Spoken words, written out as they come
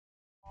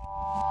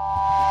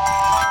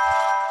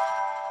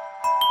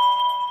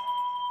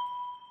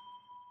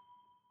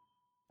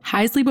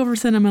Hi, Sleepover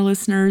Cinema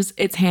listeners.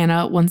 It's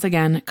Hannah once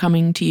again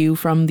coming to you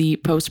from the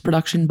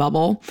post-production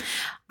bubble.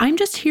 I'm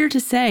just here to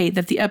say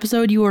that the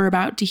episode you are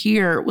about to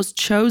hear was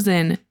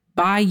chosen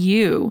by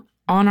you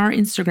on our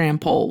Instagram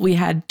poll. We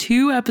had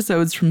 2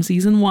 episodes from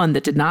season 1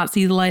 that did not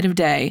see the light of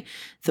day.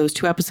 Those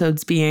 2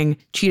 episodes being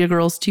Cheetah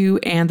Girls 2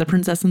 and The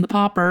Princess and the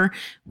Pauper.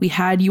 We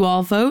had you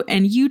all vote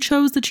and you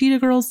chose the Cheetah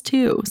Girls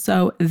 2.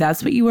 So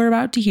that's what you are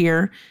about to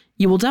hear.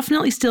 You will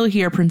definitely still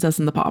hear Princess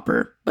and the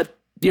Pauper, but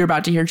you're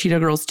about to hear Cheetah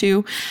Girls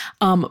 2.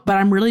 But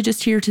I'm really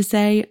just here to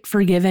say,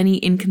 forgive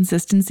any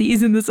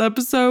inconsistencies in this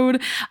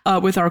episode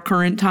with our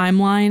current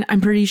timeline.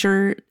 I'm pretty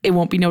sure it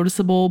won't be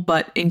noticeable,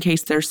 but in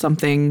case there's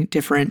something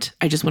different,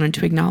 I just wanted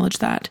to acknowledge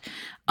that.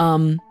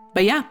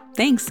 But yeah,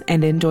 thanks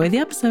and enjoy the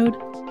episode.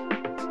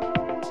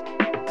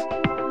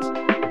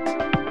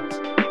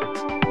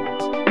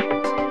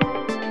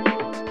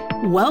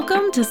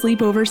 Welcome to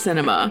Sleepover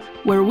Cinema,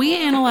 where we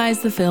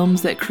analyze the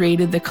films that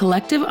created the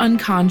collective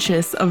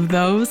unconscious of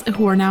those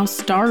who are now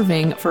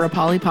starving for a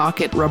Polly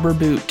Pocket rubber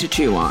boot to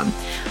chew on.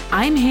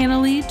 I'm Hannah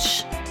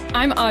Leach.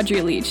 I'm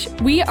Audrey Leach.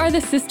 We are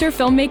the sister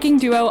filmmaking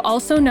duo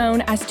also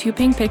known as Two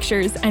Pink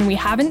Pictures, and we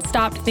haven't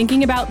stopped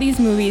thinking about these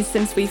movies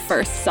since we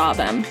first saw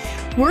them.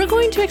 We're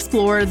going to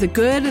explore the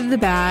good, the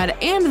bad,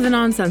 and the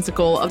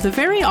nonsensical of the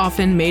very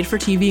often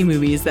made-for-TV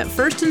movies that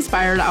first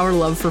inspired our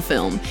love for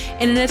film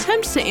in an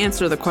attempt to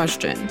answer the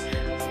question,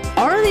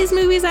 are these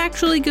movies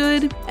actually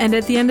good? And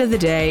at the end of the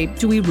day,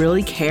 do we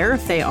really care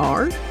if they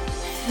are?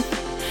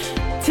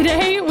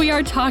 Today, we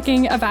are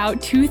talking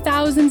about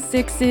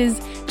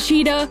 2006's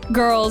Cheetah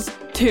Girls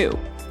 2.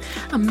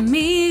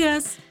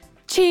 Amigas.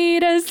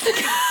 Cheetahs.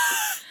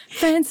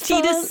 Friends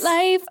Cheetahs. for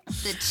life.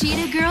 The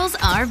Cheetah Girls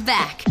are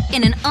back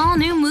in an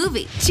all-new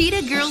movie,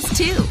 Cheetah Girls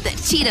 2,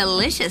 the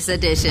Cheetah-licious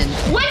edition.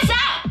 What's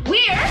up?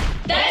 We're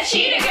the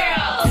Cheetah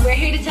Girls. We're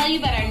here to tell you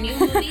about our new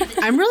movie.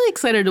 I'm really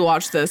excited to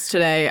watch this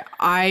today.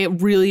 I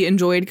really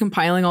enjoyed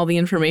compiling all the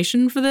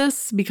information for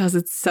this because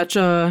it's such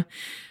a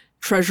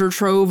treasure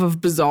trove of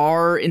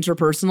bizarre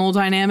interpersonal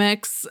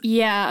dynamics.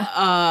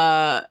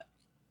 Yeah.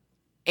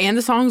 And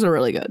the songs are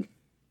really good.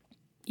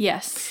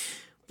 Yes.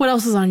 What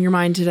else is on your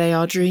mind today,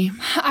 Audrey?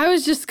 I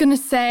was just going to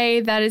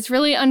say that it's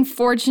really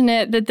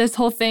unfortunate that this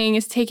whole thing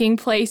is taking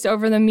place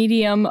over the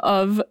medium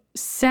of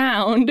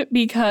sound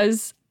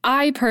because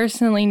I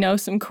personally know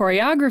some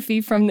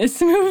choreography from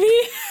this movie.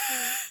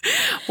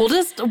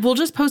 We'll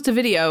just post a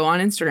video on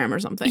Instagram or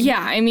something.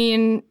 Yeah, I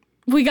mean,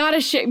 we got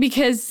to share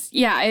because,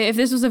 yeah, if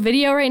this was a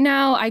video right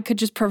now, I could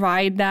just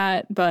provide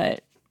that,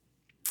 but...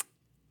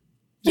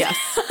 Yes.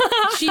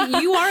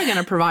 You are going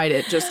to provide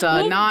it, just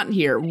not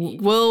here.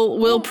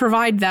 We'll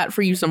provide that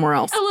for you somewhere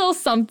else. A little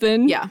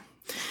something. Yeah.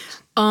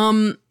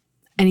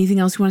 Anything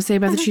else you want to say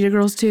about the Cheetah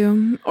Girls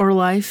 2 or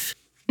life?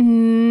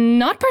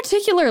 Not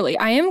particularly.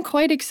 I am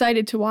quite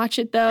excited to watch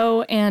it,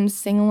 though, and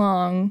sing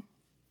along.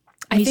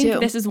 Me I think too.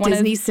 this is one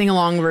Disney's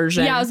sing-along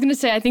version. Yeah, I was going to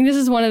say, I think this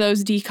is one of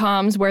those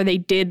DCOMs where they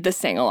did the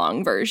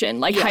sing-along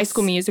version. Like Yes. High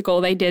School Musical,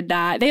 they did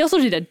that. They also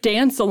did a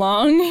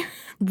dance-along.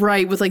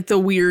 Right, with like the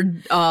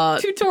weird...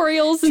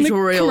 tutorials in the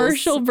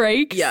commercial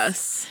breaks.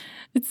 Yes.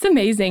 It's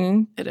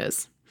amazing. It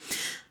is.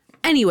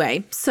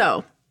 Anyway,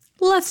 so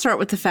let's start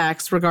with the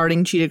facts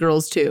regarding Cheetah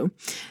Girls 2.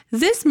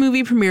 This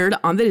movie premiered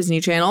on the Disney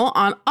Channel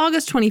on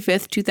August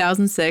 25th,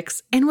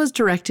 2006, and was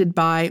directed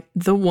by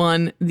the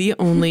one, the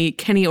only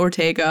Kenny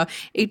Ortega,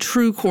 a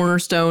true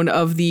cornerstone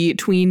of the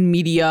tween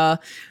media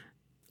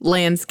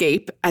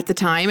landscape at the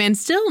time, and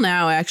still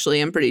now,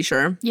 actually, I'm pretty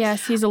sure.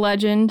 Yes, he's a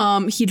legend.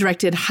 He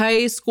directed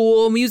High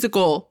School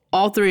Musical,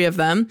 all 3 of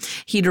them.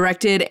 He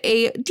directed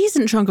a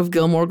decent chunk of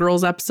Gilmore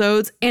Girls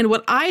episodes, and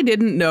what I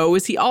didn't know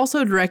is he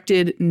also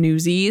directed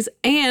Newsies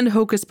and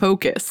Hocus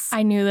Pocus.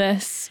 I knew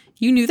this.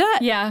 You knew that?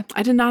 Yeah.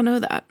 I did not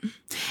know that.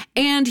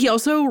 And he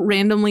also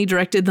randomly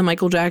directed the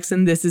Michael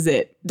Jackson This Is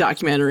It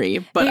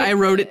documentary, but I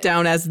wrote it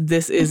down as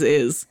This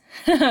Is,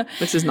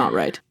 which is not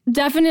right.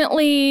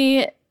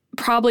 Definitely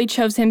probably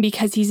chose him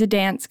because he's a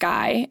dance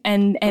guy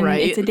and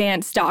Right. It's a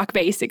dance doc,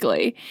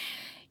 basically.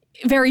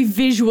 Very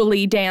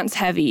visually dance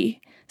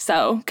heavy.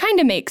 So kind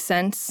of makes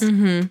sense.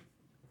 Mm-hmm.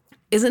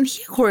 Isn't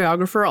he a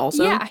choreographer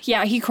also?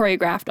 Yeah, he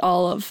choreographed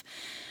all of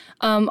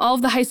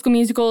the High School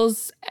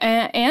Musicals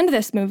and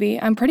this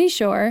movie. I'm pretty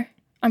sure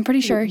he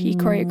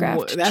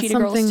choreographed That's Cheetah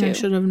Girls something 2. I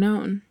should have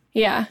known.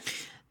 Yeah.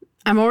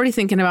 I'm already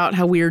thinking about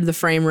how weird the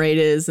frame rate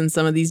is in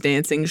some of these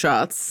dancing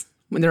shots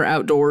when they're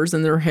outdoors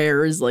and their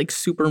hair is like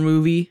super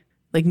movie,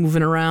 like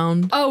moving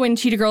around. Oh, in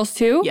Cheetah Girls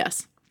 2?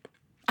 Yes.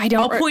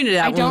 I'll point it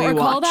out when we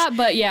recall watch. that,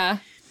 but yeah.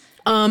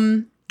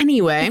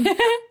 Anyway,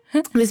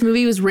 this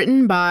movie was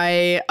written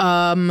by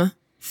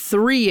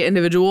 3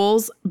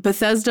 individuals.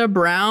 Bethesda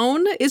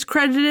Brown is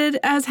credited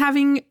as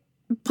having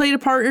played a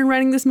part in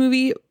writing this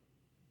movie.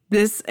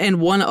 This and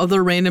one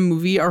other random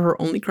movie are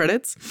her only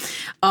credits.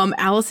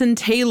 Allison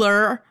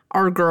Taylor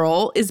our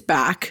girl, is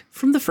back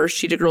from the first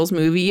Cheetah Girls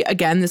movie.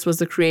 Again, this was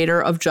the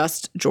creator of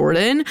Just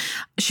Jordan.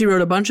 She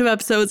wrote a bunch of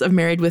episodes of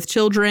Married with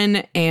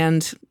Children,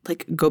 and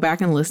like go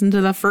back and listen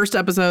to the first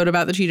episode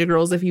about the Cheetah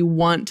Girls if you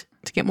want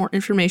to get more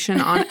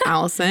information on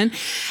Allison.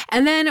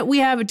 And then we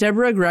have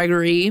Deborah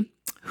Gregory,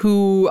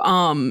 who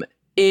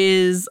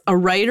is a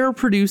writer,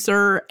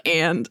 producer,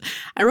 and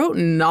I wrote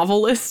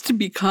novelist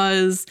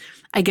because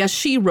I guess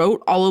she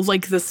wrote all of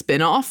like the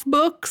spin-off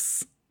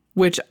books,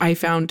 which I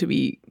found to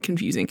be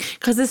confusing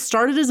because this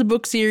started as a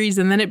book series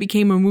and then it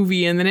became a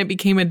movie and then it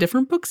became a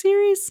different book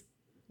series.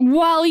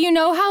 Well, you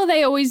know how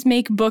they always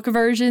make book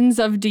versions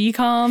of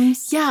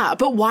DCOMs? Yeah,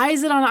 but why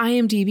is it on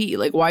IMDb?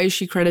 Like, why is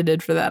she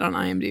credited for that on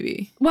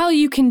IMDb? Well,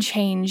 you can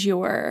change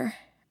your...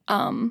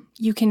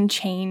 you can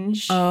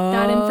change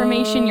that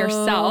information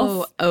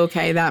yourself.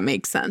 Okay, that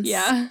makes sense.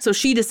 Yeah. So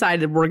she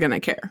decided we're going to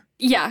care.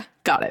 Yeah.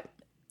 Got it.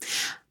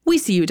 We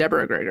see you,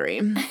 Deborah Gregory.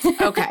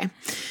 Okay.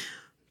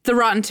 The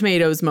Rotten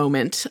Tomatoes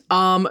moment.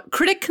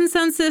 Critic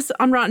consensus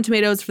on Rotten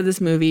Tomatoes for this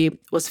movie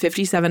was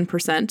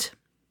 57%.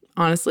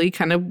 Honestly,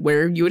 kind of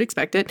where you would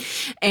expect it.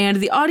 And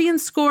the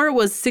audience score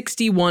was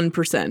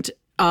 61%.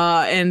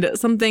 And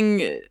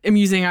something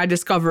amusing I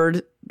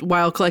discovered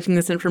while collecting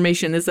this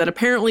information is that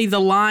apparently the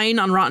line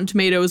on Rotten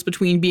Tomatoes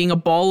between being a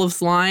ball of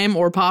slime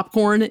or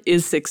popcorn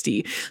is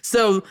 60.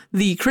 So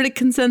the critic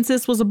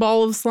consensus was a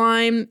ball of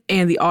slime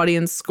and the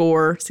audience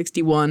score,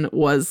 61,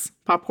 was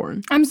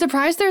popcorn. I'm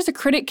surprised there's a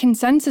critic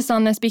consensus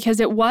on this because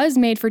it was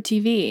made for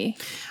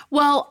TV.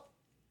 Well,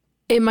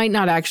 it might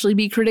not actually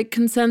be critic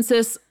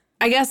consensus.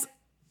 I guess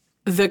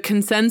the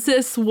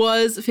consensus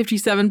was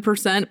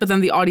 57%, but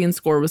then the audience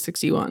score was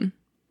 61.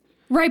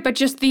 Right, but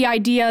just the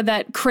idea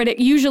that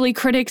usually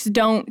critics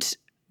don't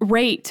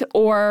rate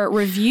or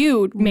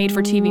review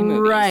made-for-TV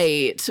movies.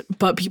 Right,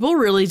 but people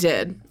really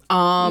did.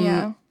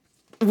 Yeah.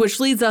 Which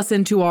leads us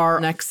into our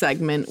next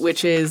segment,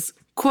 which is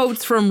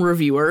quotes from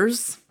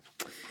reviewers.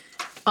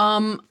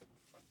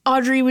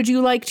 Audrey, would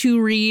you like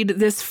to read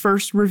this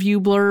first review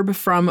blurb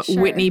from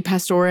Whitney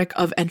Pastoric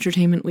of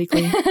Entertainment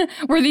Weekly?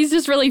 Were these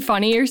just really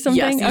funny or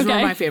something? Yes, these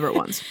were my favorite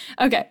ones.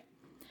 Okay.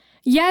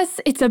 Yes,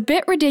 it's a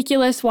bit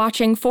ridiculous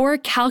watching 4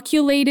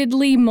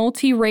 calculatedly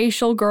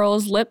multiracial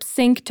girls lip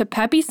sync to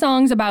peppy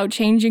songs about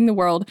changing the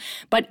world,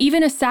 but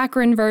even a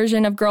saccharine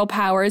version of girl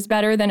power is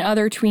better than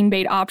other tween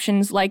bait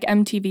options like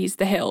MTV's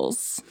The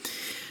Hills.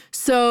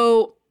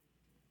 So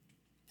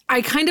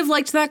I kind of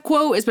liked that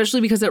quote,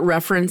 especially because it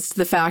referenced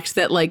the fact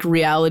that like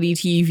reality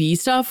TV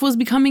stuff was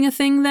becoming a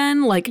thing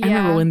then. Like I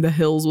remember when The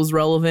Hills was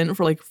relevant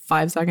for like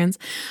 5 seconds.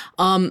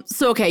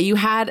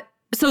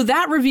 So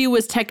that review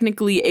was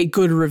technically a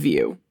good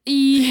review.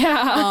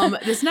 Yeah.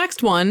 This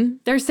next one.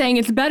 They're saying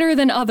it's better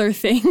than other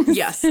things.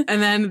 Yes. And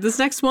then this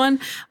next one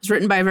was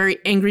written by a very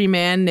angry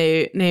man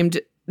named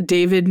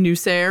David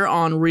Nusser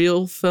on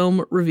Real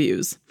Film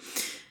Reviews.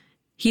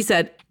 He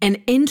said, an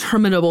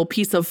interminable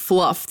piece of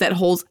fluff that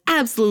holds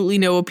absolutely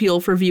no appeal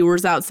for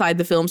viewers outside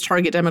the film's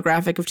target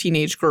demographic of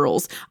teenage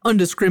girls,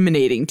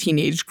 undiscriminating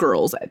teenage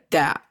girls at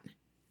that.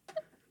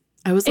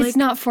 I was it's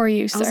not for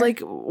you, sir. I was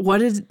like, what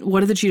did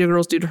the Cheetah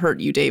Girls do to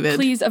hurt you, David?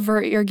 Please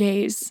avert your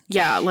gaze.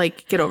 Yeah,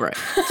 like, get over it.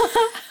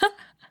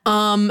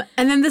 And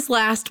then this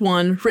last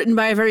one, written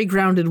by a very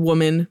grounded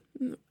woman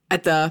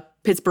at the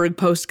Pittsburgh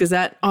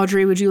Post-Gazette.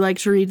 Audrey, would you like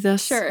to read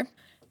this? Sure.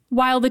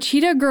 While the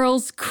Cheetah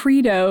Girls'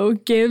 credo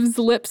gives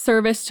lip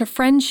service to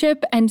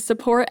friendship and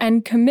support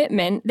and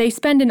commitment, they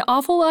spend an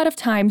awful lot of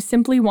time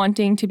simply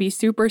wanting to be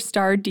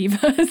superstar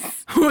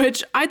divas.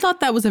 Which I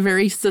thought that was a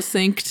very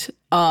succinct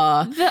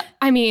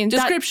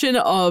description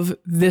of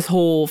this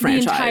whole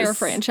franchise. The entire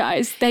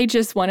franchise. They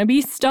just want to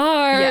be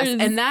stars. Yes,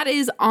 and that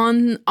is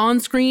on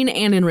screen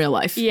and in real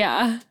life.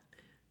 Yeah.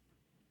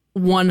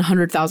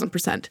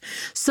 100,000%.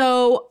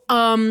 So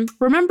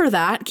remember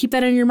that. Keep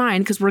that in your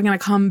mind because we're going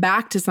to come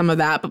back to some of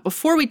that. But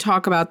before we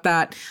talk about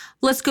that,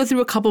 let's go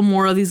through a couple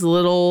more of these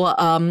little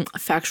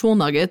factual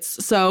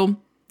nuggets. So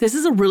this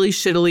is a really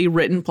shittily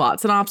written plot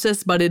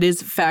synopsis, but it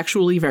is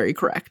factually very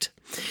correct.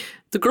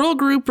 The girl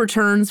group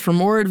returns for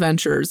more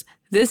adventures,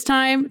 this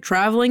time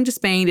traveling to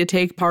Spain to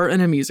take part in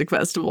a music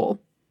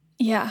festival.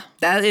 Yeah.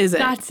 That is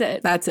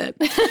it. That's it.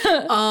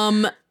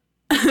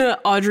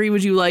 Audrey,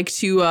 would you like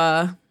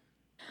to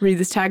read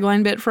this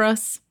tagline bit for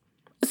us?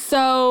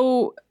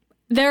 So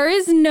there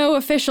is no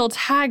official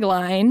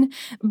tagline,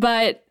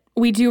 but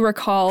we do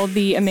recall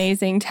the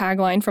amazing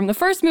tagline from the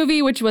first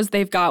movie, which was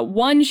they've got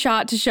one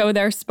shot to show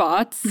their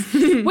spots,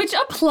 which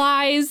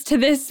applies to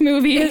this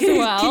movie as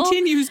well.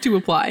 Continues to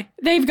apply.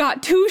 They've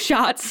got 2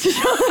 shots to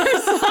show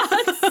their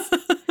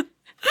spots.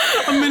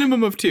 A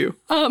minimum of 2.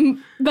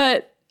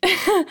 But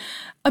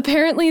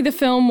apparently the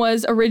film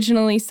was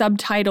originally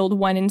subtitled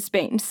When in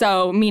Spain.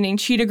 So meaning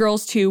Cheetah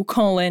Girls 2,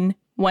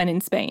 When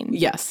in Spain.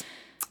 Yes.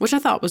 Which I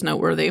thought was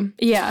noteworthy.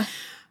 Yeah.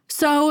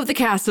 So the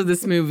cast of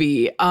this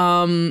movie,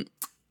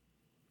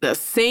 the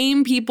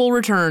same people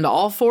returned.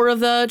 All 4 of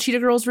the Cheetah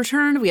Girls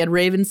returned. We had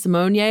Raven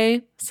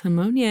Simonier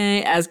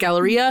as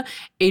Galleria,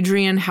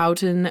 Adrienne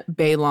Houghton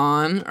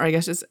Bailon, or I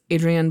guess it's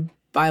Adrienne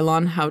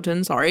Bailon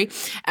Houghton,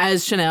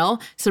 as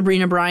Chanel,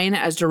 Sabrina Bryan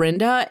as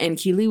Dorinda, and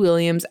Keely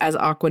Williams as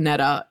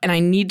Aquanetta. And I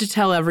need to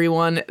tell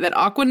everyone that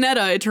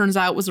Aquanetta, it turns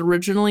out, was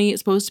originally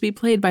supposed to be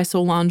played by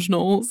Solange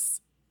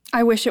Knowles.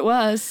 I wish it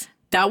was.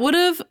 That would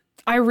have...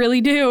 I really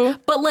do.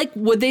 But, like,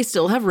 would they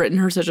still have written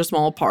her such a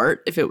small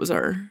part if it was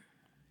her?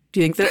 Do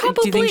you think that?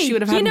 Probably. Do you think she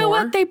would have had more? You know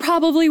what? They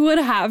probably would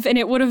have, and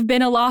it would have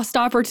been a lost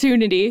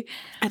opportunity.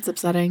 That's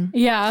upsetting.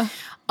 Yeah.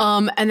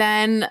 And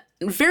then,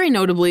 very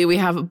notably, we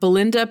have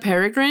Belinda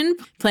Peregrine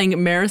playing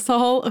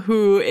Marisol,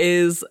 who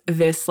is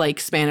this, like,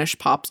 Spanish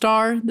pop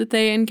star that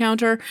they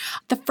encounter.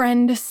 The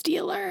friend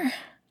stealer.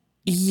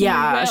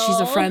 Yeah, she's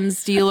a friend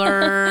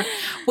stealer.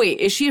 Wait,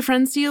 is she a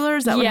friend stealer?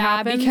 Is that what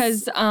happens?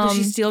 Because does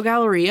she steal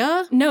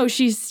Galleria? No,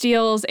 she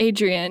steals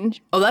Adrian.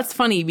 Oh, that's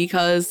funny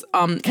because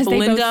Belinda,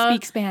 they both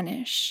speak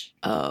Spanish.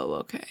 Oh,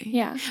 okay.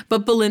 Yeah.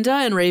 But Belinda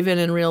and Raven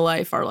in real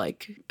life are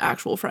like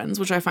actual friends,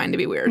 which I find to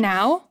be weird.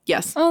 Now?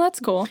 Yes. Oh, that's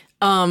cool.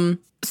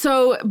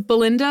 So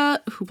Belinda,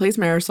 who plays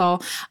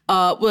Marisol,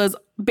 was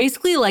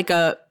basically like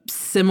a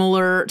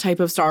similar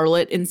type of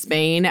starlet in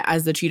Spain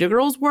as the Cheetah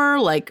Girls were,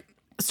 like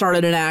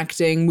started in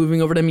acting,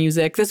 moving over to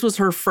music. This was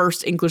her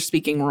first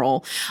English-speaking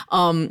role.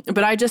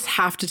 But I just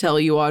have to tell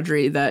you,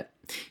 Audrey, that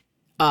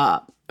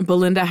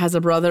Belinda has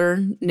a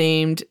brother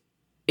named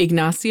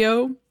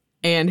Ignacio,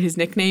 and his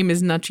nickname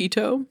is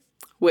Nachito,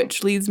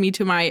 which leads me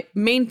to my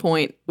main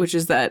point, which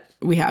is that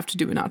we have to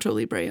do a Nacho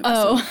Libre episode.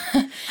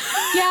 Oh.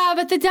 Yeah,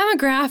 but the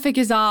demographic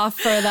is off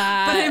for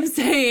that. But I'm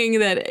saying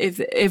that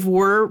if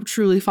we're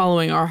truly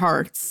following our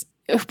hearts,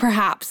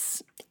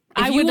 perhaps.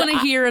 If you want to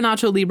hear a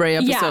Nacho Libre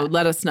episode,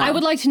 let us know. I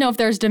would like to know if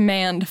there's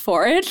demand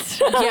for it.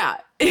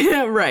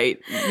 Yeah, right.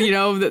 You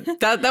know,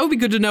 that would be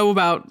good to know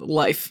about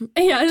life,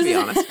 yeah, to be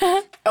honest.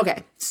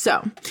 Okay,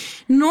 so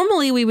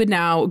normally we would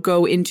now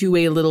go into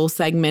a little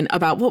segment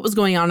about what was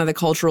going on in the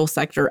cultural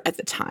sector at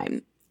the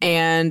time.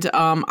 And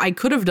I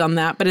could have done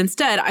that, but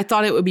instead I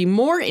thought it would be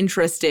more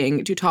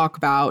interesting to talk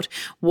about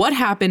what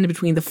happened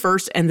between the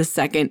first and the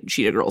second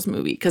Cheetah Girls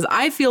movie. Because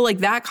I feel like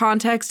that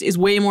context is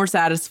way more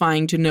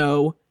satisfying to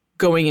know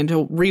going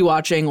into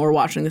rewatching or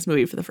watching this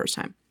movie for the first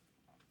time.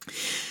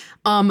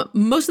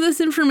 Most of this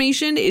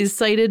information is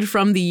cited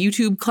from the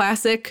YouTube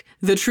classic,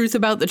 The Truth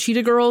About the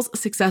Cheetah Girls,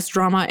 Success,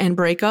 Drama, and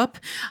Breakup.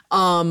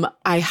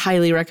 I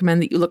highly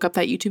recommend that you look up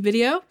that YouTube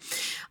video.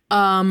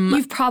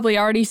 You've probably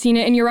already seen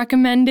it in your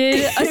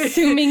recommended,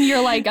 assuming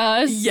you're like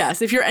us.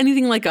 Yes, if you're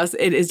anything like us,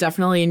 it is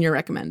definitely in your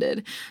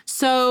recommended.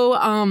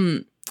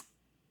 So,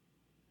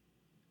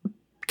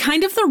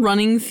 kind of the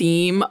running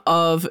theme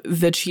of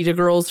the Cheetah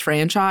Girls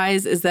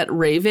franchise is that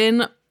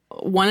Raven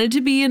wanted to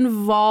be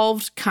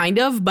involved, kind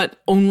of, but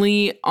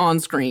only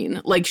on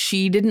screen. Like,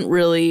 she didn't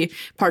really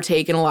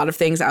partake in a lot of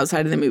things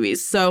outside of the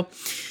movies. So,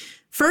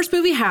 first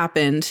movie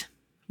happened,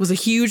 was a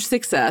huge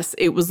success.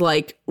 It was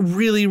like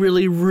really,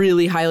 really,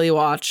 really highly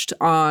watched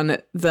on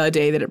the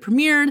day that it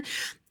premiered.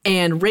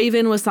 And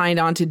Raven was signed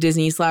on to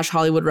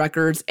Disney/Hollywood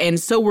Records, and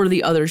so were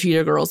the other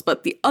Cheetah Girls.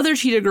 But the other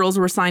Cheetah Girls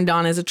were signed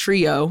on as a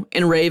trio,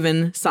 and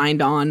Raven signed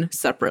on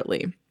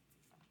separately.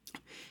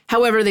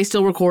 However, they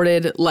still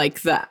recorded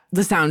like the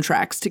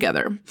soundtracks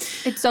together.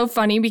 It's so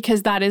funny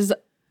because that is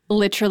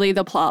literally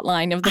the plot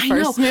line of the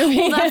first movie.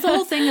 Well, that's the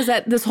whole thing, is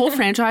that this whole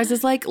franchise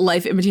is like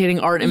life imitating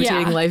art,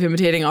 imitating life,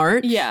 imitating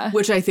art. Yeah.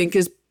 Which I think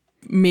is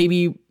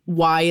maybe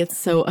why it's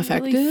so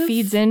effective. Really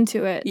feeds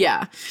into it.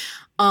 Yeah.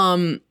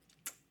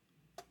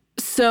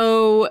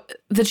 So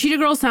the Cheetah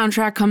Girls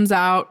soundtrack comes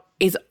out,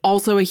 is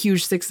also a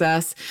huge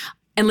success.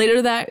 And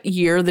later that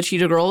year, the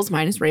Cheetah Girls,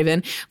 minus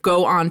Raven,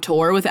 go on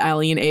tour with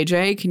Allie and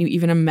AJ. Can you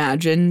even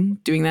imagine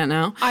doing that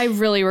now? I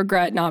really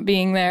regret not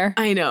being there.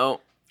 I know.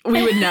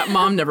 We would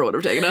Mom never would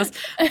have taken us.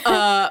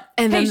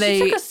 And then she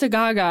took us to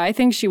Gaga. I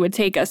think she would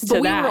take us to that.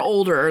 But we were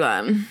older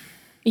then.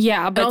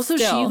 Yeah, but and also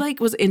still. she like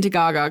was into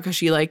Gaga because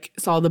she like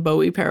saw the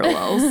Bowie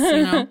parallels,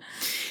 you know?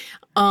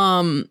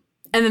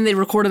 And then they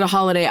recorded a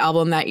holiday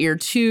album that year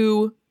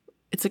too.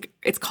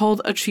 It's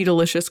called A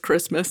Cheetah-licious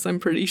Christmas, I'm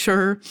pretty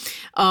sure.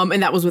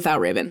 And that was without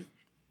Raven.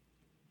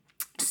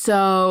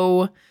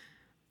 So,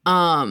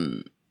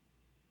 then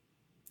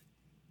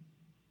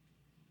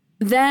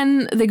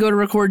they go to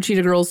record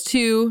Cheetah Girls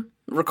 2,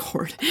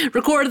 record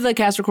the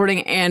cast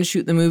recording and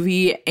shoot the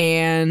movie.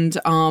 And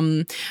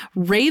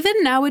Raven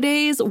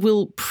nowadays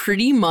will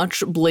pretty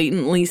much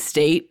blatantly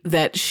state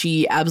that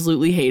she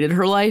absolutely hated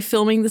her life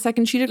filming the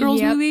second Cheetah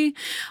Girls movie.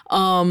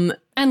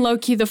 And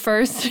low-key the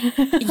first.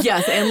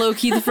 Yes, and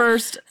low-key the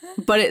first.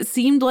 But it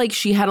seemed like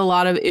she had a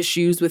lot of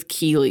issues with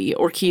Keely,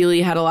 or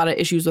Keely had a lot of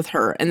issues with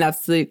her. And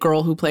that's the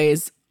girl who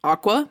plays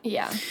Aqua.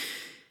 Yeah.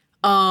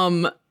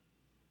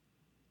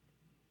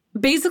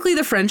 Basically,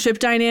 the friendship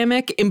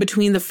dynamic in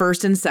between the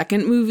first and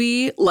second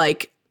movie,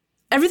 like,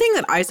 everything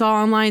that I saw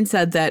online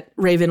said that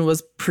Raven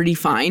was pretty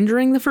fine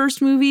during the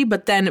first movie,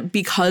 but then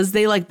because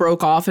they like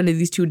broke off into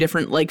these two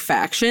different like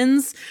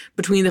factions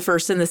between the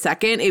first and the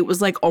second, it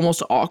was like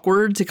almost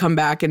awkward to come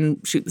back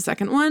and shoot the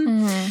second one.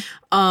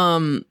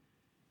 Mm-hmm.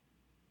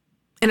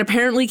 And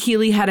apparently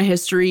Keely had a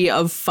history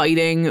of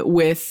fighting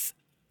with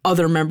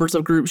other members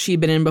of groups she'd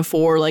been in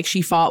before. Like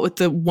she fought with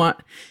one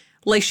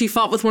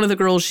of the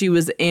girls she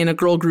was in a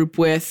girl group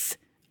with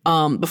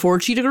before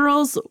Cheetah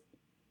Girls,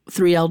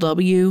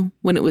 3LW,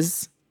 when it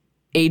was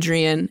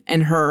Adrian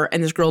and her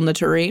and this girl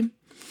Naturi.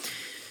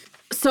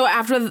 So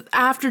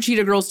after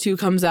Cheetah Girls 2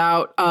 comes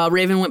out,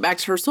 Raven went back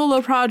to her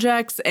solo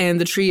projects and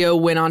the trio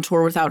went on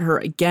tour without her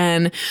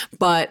again.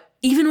 But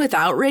even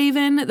without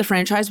Raven, the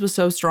franchise was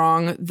so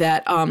strong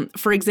that,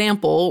 for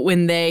example,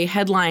 when they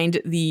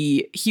headlined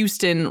the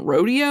Houston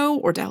Rodeo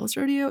or Dallas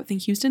Rodeo, I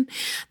think Houston,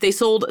 they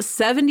sold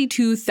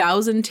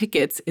 72,000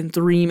 tickets in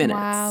 3 minutes.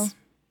 Wow.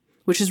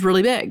 Which is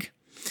really big.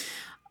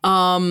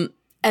 And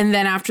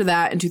then after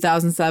that, in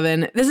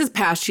 2007, this is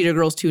past Cheetah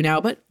Girls 2 now,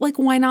 but like,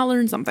 why not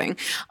learn something?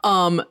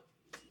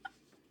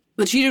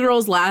 The Cheetah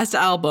Girls' last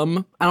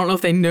album, I don't know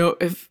if they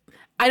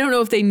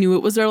knew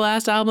it was their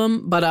last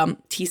album, but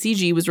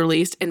TCG was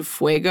released and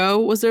Fuego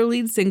was their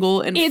lead single.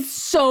 And It's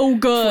so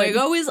good.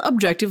 Fuego is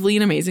objectively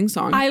an amazing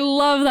song. I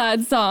love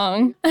that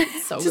song.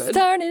 So Just good.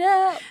 turn it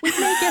up. We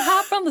make it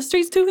hot from the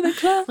streets to the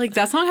club. Like,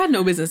 that song had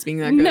no business being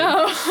that good.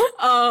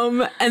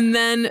 No. And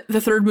then the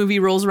third movie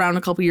rolls around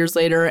a couple years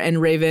later and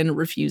Raven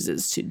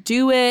refuses to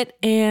do it,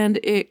 and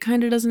it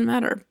kind of doesn't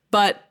matter.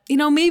 But,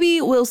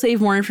 maybe we'll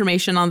save more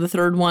information on the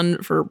third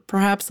one for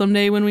perhaps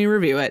someday when we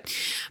review it.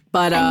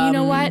 But And you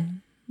know what?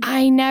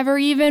 I never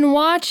even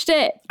watched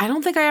it. I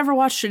don't think I ever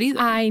watched it either.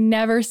 I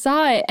never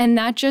saw it. And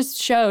that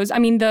just shows, the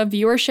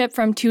viewership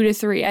from 2 to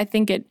 3, I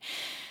think it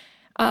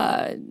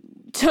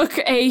took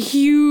a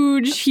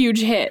huge,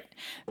 huge hit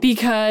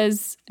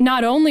because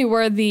not only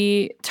were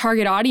the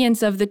target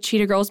audience of the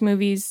Cheetah Girls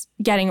movies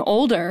getting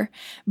older,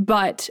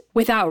 but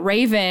without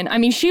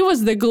Raven, she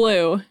was the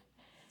glue.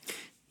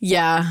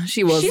 Yeah,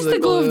 she was. She's the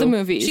glue of the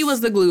movies. She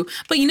was the glue.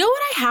 But you know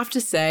what I have to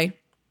say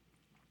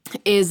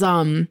is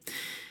in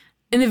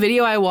the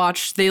video I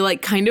watched, they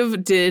like kind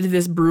of did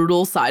this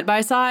brutal side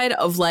by side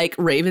of like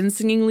Raven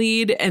singing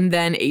lead and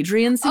then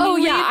Adrian singing lead. Oh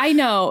yeah, I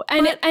know.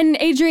 And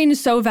Adrian is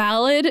so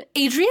valid.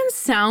 Adrian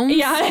sounds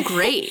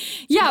great.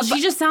 Yeah,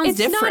 she just sounds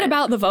different. It's not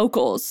about the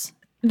vocals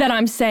that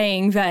I'm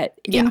saying that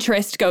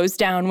interest goes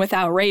down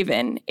without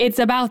Raven. It's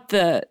about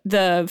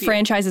the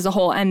franchise as a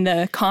whole and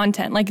the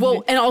content.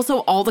 And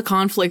also all the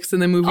conflicts in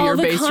the movie are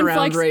based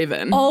around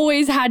Raven.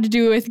 Always had to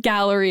do with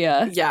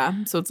Galleria.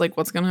 Yeah, so it's like,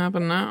 what's gonna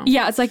happen now?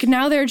 Yeah, it's like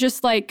now they're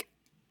just like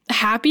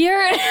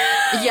happier.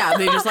 Yeah,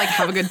 they just like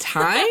have a good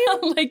time.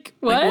 Like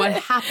what? Like what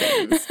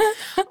happens?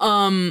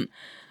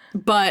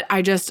 But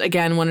I just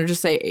again wanted to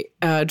say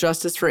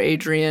justice for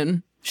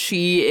Adrian.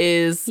 She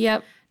is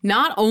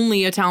not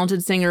only a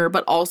talented singer,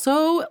 but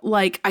also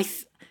like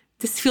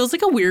this feels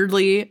like a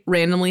weirdly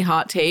randomly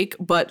hot take,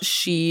 but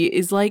she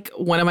is like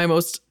one of my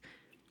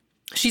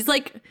she's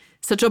like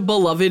such a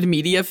beloved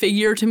media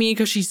figure to me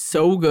because she's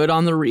so good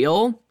on The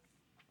Real.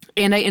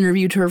 And I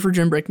interviewed her for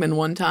Jim Brickman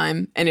one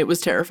time and it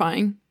was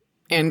terrifying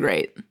and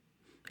great.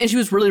 And she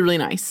was really, really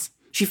nice.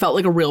 She felt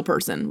like a real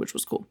person, which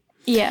was cool.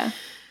 Yeah.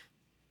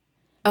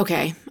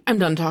 Okay, I'm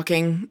done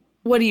talking.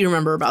 What do you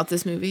remember about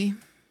this movie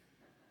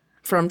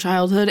from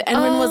childhood? And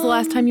when was the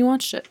last time you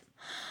watched it?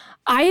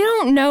 I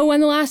don't know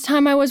when the last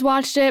time I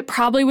watched it.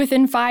 Probably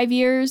within 5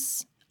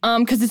 years.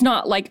 Because it's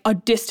not like a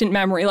distant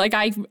memory. Like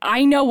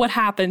I know what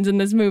happens in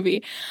this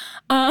movie.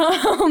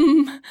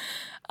 What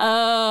do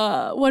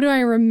I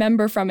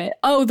remember from it?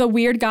 Oh, the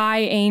weird guy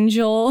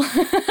Angel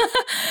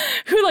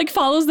who like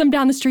follows them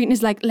down the street and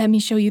is like, "Let me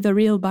show you the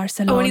real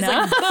Barcelona." Oh, and he's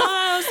like,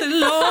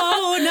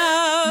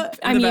 Barcelona.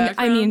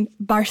 I mean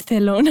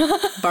Barcelona.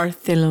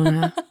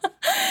 Barcelona.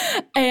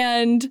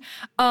 And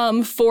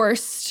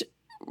forced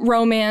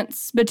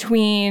romance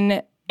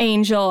between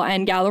Angel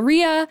and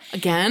Galleria.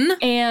 Again?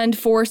 And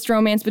forced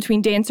romance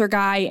between Dancer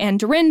Guy and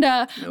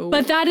Dorinda. No.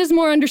 But that is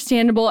more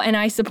understandable, and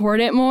I support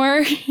it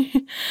more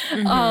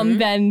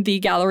than the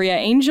Galleria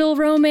Angel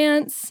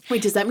romance.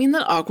 Wait, does that mean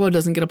that Aqua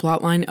doesn't get a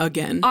plot line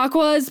again?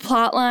 Aqua's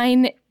plot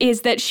line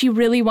is that she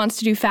really wants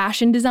to do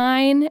fashion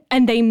design,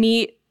 and they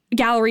meet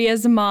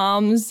Galleria's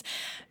mom's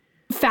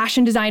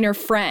fashion designer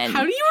friend.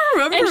 How do you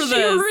remember and this?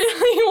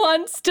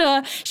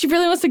 She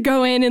really wants to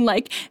go in and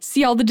like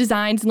see all the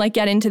designs and like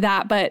get into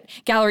that, but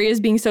Galleria is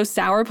being so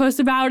sourpuss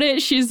about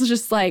it. She's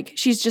just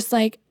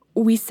like,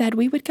 we said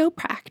we would go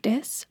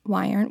practice.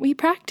 Why aren't we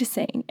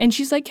practicing? And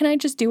she's like, can I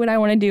just do what I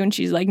want to do? And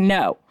she's like,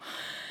 no.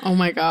 Oh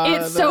my God.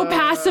 It's so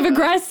passive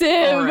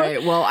aggressive. All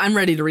right. Well, I'm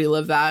ready to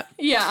relive that.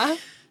 Yeah.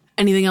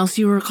 Anything else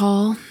you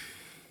recall?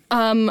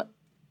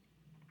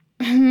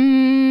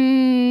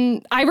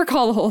 I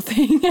recall the whole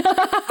thing.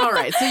 All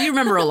right. So you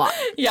remember a lot.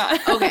 Yeah.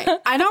 Okay.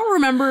 I don't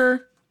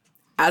remember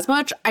as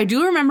much. I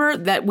do remember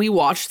that we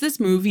watched this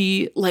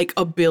movie like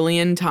a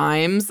billion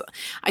times.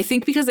 I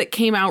think because it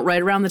came out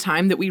right around the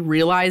time that we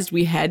realized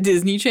we had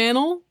Disney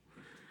Channel.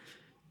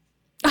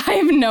 I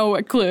have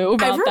no clue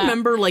about that. I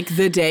remember like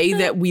the day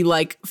that we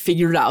like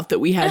figured out that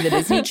we had the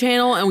Disney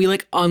Channel and we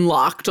like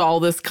unlocked all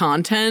this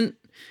content.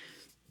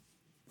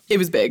 It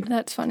was big.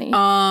 That's funny.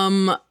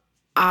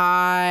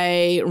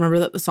 I remember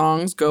that the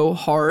songs go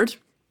hard.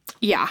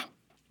 Yeah.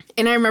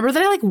 And I remember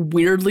that I like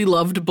weirdly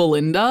loved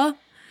Belinda.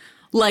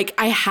 Like,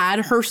 I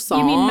had her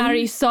song. You mean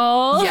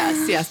Marisol?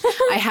 Yes.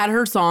 I had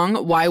her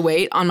song, Why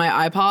Wait, on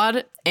my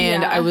iPod.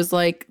 And I was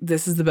like,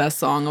 this is the best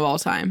song of all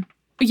time.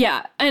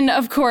 Yeah. And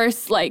of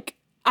course, like,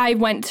 I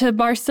went to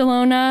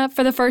Barcelona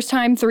for the first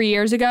time 3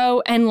 years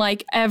ago. And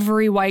like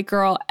every white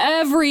girl,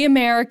 every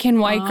American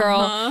white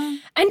girl,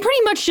 and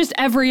pretty much just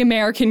every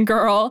American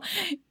girl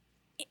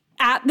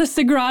at the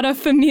Sagrada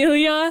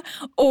Familia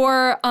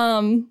or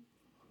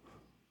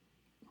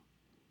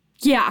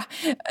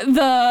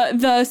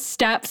the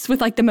steps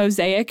with like the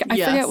mosaic. I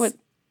forget what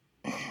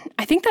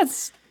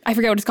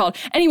it's called.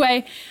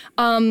 Anyway,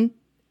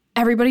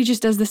 everybody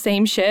just does the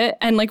same shit.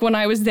 And like when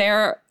I was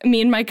there,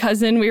 me and my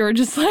cousin, we were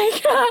just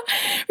like,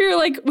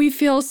 we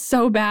feel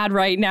so bad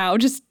right now.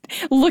 Just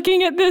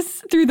looking at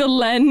this through the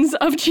lens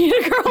of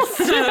Cheetah Girls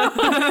 2. Well,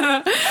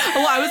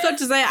 I was about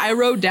to say, I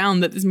wrote down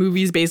that this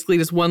movie is basically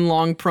just one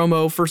long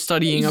promo for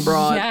studying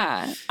abroad.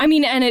 Yeah. I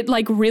mean, and it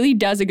like really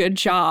does a good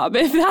job.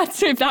 If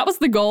that was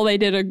the goal, they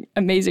did an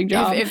amazing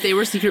job. If they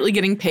were secretly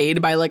getting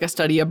paid by like a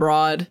study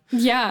abroad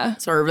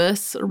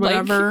service or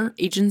whatever, like,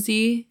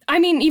 agency. I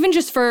mean, even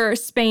just for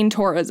Spain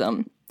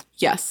tourism.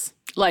 Yes.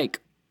 Like,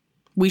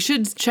 we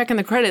should check in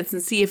the credits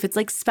and see if it's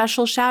like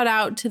special shout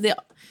out to the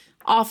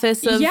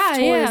Office of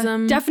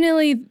Tourism. Yeah,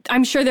 definitely.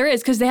 I'm sure there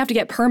is because they have to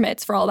get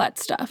permits for all that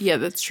stuff. Yeah,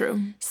 that's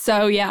true.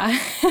 So, yeah.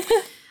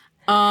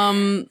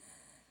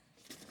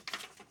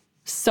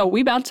 So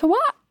we about to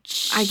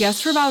watch. I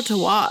guess we're about to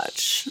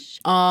watch.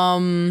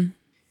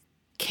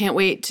 Can't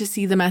wait to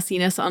see the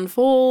messiness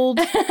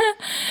unfold.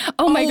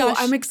 Oh my gosh.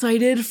 I'm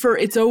excited for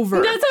It's Over.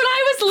 That's what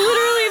I was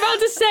literally about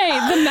to say.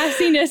 The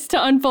messiness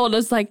to unfold. I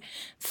was like,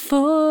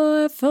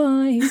 4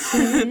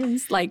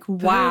 voices. Like,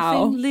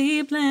 wow.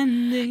 Perfectly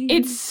blending.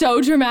 It's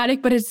so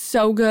dramatic, but it's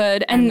so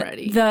good. And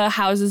the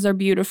houses are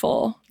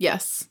beautiful.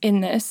 Yes. In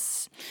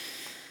this.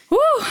 Woo.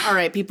 All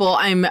right, people.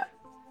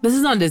 This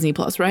is on Disney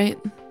Plus, right?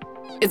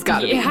 It's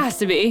gotta be. It has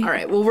to be. All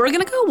right. Well, we're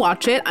gonna go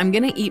watch it. I'm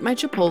gonna eat my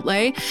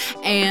Chipotle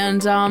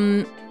and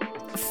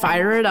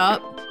fire it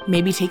up.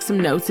 Maybe take some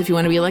notes if you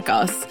want to be like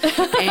us.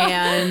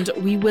 And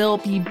we will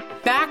be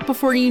back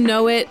before you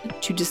know it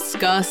to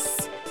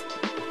discuss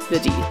the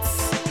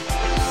deets.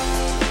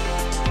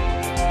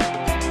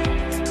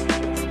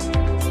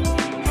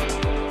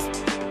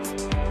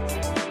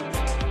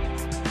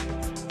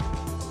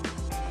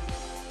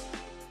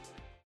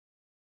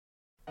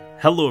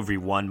 Hello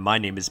everyone, my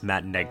name is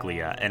Matt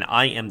Neglia, and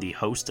I am the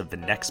host of the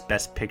Next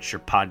Best Picture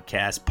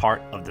podcast,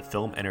 part of the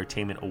Film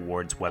Entertainment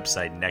Awards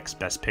website,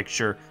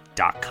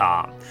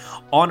 nextbestpicture.com.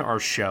 On our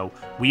show,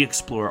 we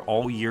explore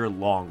all year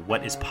long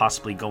what is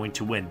possibly going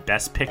to win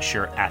Best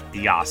Picture at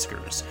the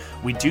Oscars.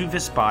 We do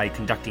this by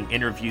conducting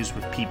interviews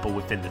with people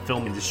within the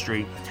film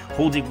industry,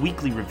 holding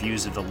weekly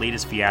reviews of the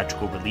latest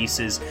theatrical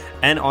releases,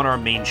 and on our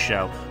main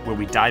show, where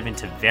we dive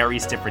into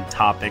various different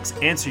topics,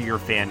 answer your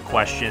fan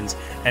questions,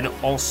 and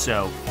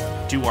also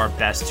do our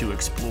best to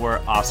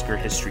explore Oscar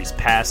history's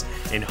past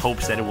in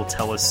hopes that it will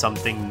tell us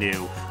something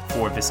new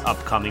for this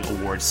upcoming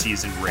award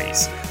season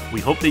race. We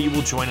hope that you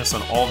will join us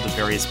on all of the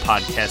various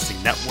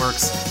podcasting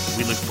networks.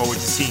 We look forward to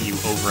seeing you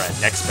over at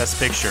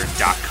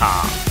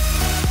nextbestpicture.com.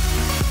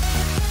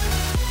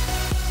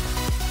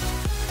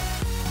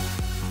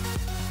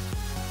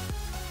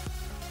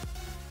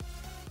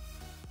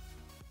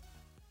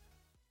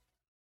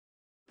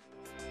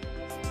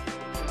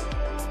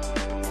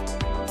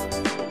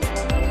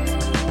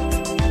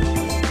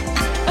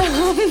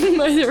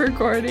 Is it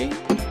recording?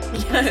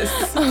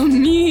 Yes.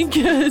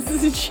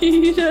 Amigas,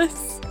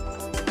 cheetahs,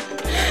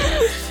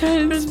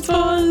 friends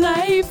for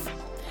life.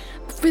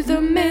 We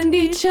recommend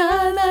each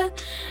other.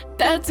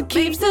 That's what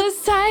keeps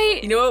us tight.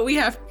 You know what we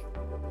have?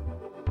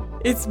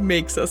 It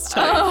makes us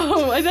tight.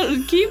 Oh, I thought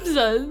it keeps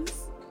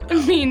us.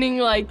 Meaning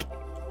like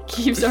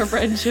keeps our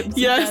friendships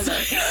yes.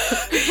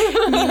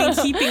 together. Meaning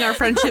keeping our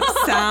friendship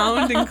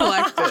sound and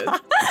collected.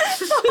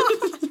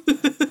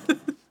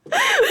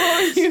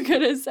 What were you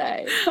gonna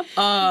say?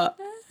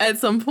 At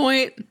some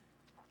point,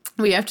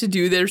 we have to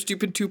do their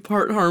stupid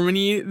 2-part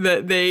harmony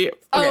that they. Okay,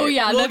 oh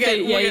yeah, we'll get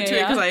to it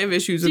because I have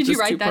issues with this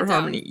 2-part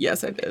harmony.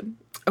 Yes, I did.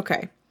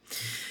 Okay.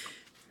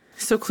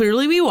 So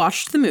clearly, we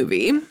watched the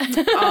movie, and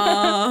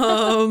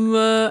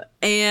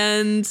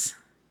it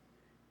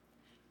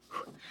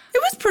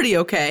was pretty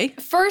okay.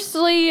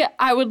 Firstly,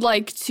 I would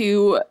like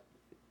to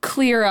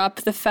clear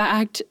up the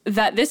fact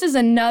that this is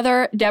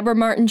another Deborah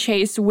Martin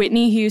Chase,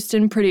 Whitney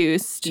Houston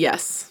produced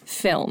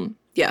film.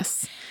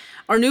 Yes.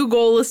 Our new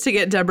goal is to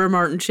get Deborah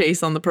Martin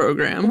Chase on the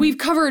program. We've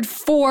covered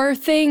 4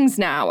 things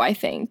now, I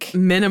think.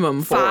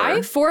 Minimum 4.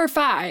 5? 4 or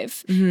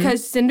 5.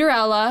 Because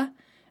Cinderella,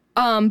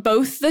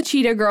 both the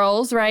Cheetah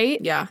Girls, right?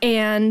 Yeah.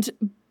 And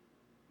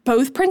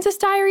both Princess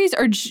Diaries,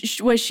 or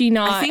was she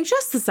not? I think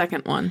just the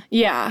second one.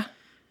 Yeah.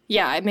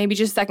 Yeah, maybe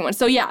just the second one.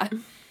 So yeah,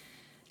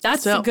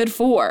 that's a good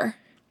 4.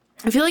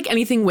 I feel like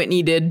anything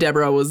Whitney did,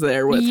 Deborah was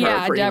there with her.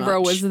 Yeah, Deborah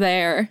much. was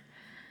there.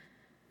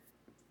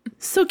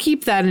 So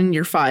keep that in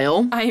your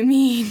file. I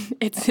mean,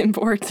 it's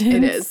important.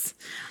 It is.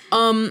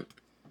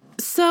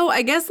 So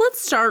I guess let's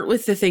start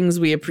with the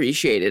things we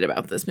appreciated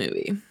about this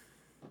movie.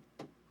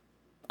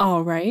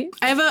 All right.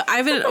 I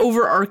have an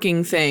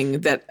overarching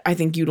thing that I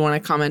think you'd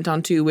want to comment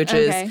on too, which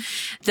is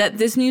that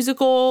this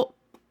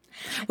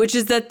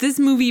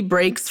movie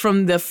breaks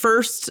from the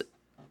first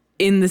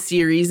in the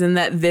series, and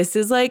that this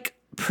is like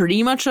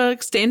pretty much a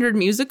standard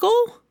musical.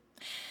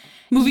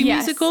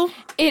 Musical.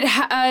 It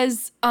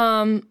has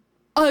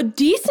a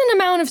decent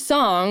amount of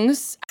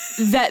songs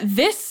that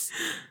this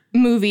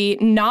movie,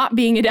 not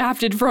being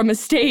adapted from a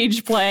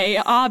stage play,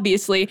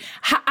 obviously,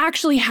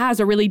 actually has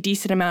a really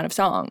decent amount of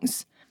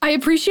songs. I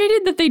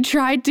appreciated that they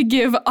tried to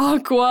give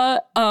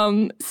Aqua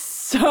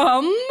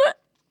some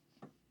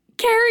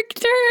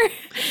character.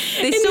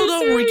 They still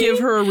don't give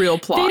her a real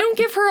plot. They don't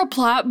give her a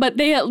plot, but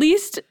they at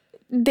least...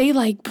 They,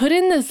 like, put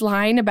in this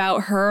line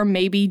about her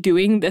maybe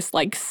doing this,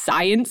 like,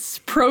 science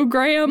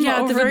program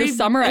over the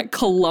summer at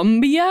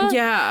Columbia.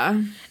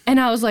 Yeah. And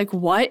I was like,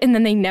 what? And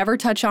then they never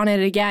touch on it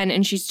again,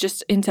 and she's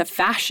just into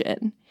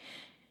fashion.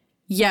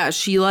 Yeah,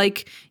 she,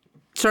 like,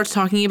 starts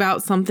talking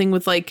about something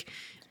with, like,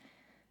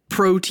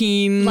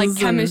 proteins. Like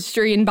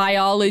chemistry and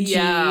biology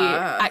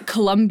at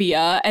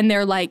Columbia. And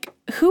they're like,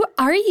 who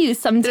are you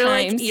sometimes? They're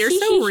like, you're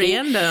so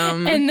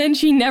random. And then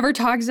she never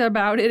talks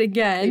about it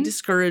again. They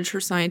discourage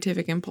her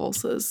scientific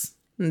impulses.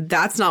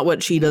 That's not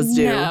what cheetahs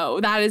do. No,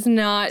 that is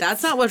not.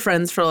 That's not what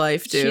Friends for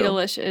Life do.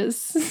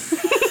 Cheetah-licious.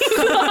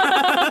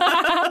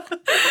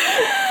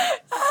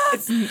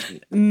 It's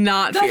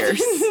not fierce.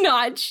 That's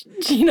not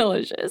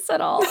Cheetah-licious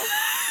at all.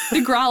 The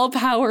growl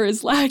power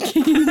is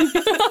lacking.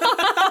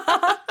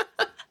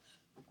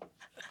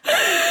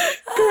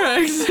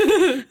 Correct.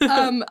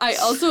 I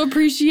also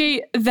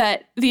appreciate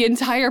that the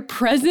entire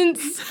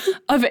presence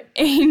of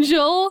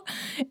Angel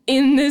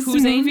in this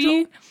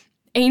movie.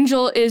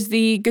 Angel is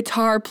the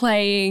guitar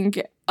playing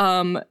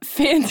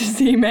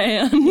fantasy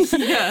man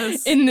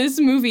in this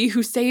movie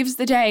who saves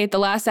the day at the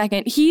last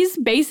second. He's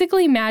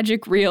basically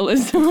magic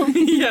realism.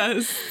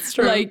 Yes, it's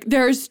true. Like,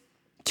 there's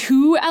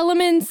two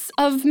elements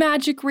of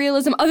magic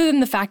realism, other than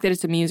the fact that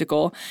it's a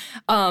musical,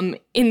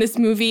 in this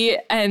movie,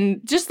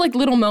 and just like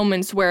little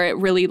moments where it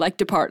really like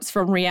departs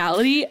from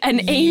reality.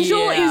 And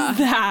Angel is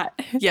that.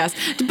 Yes,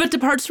 but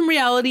departs from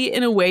reality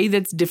in a way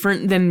that's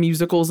different than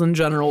musicals in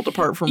general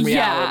depart from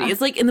reality. Yeah.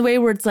 It's like in the way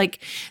where it's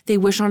like they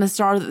wish on a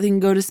star that they can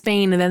go to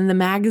Spain, and then the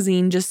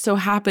magazine just so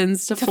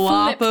happens to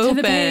flop open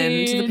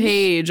to the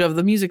page of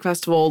the music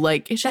festival.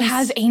 Like it that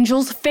has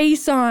Angel's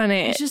face on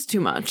it. It's just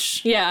too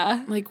much.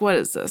 Yeah. Like, what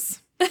is this?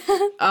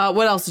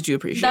 What else did you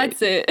appreciate?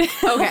 That's it.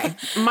 Okay.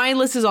 My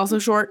list is also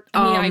short.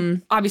 I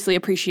mean, I obviously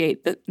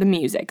appreciate the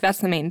music. That's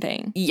the main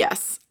thing.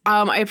 Yes.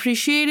 I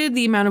appreciated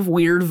the amount of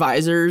weird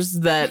visors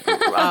that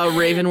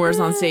Raven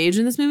wears on stage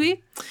in this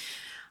movie.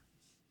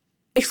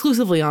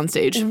 Exclusively on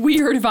stage.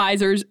 Weird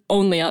visors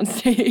only on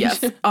stage. Yes.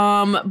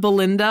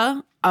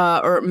 Belinda,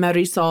 or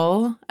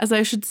Marisol, as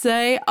I should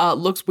say,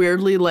 looks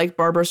weirdly like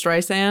Barbara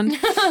Streisand,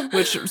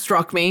 which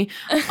struck me.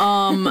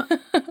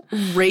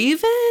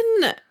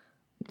 Raven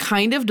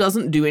kind of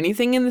doesn't do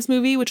anything in this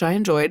movie, which I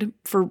enjoyed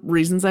for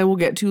reasons I will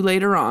get to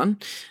later on.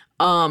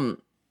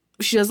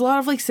 She does a lot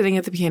of like sitting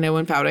at the piano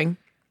and pouting.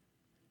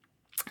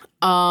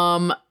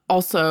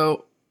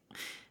 Also,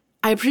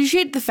 I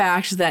appreciate the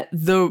fact that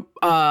the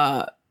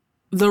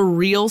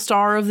real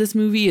star of this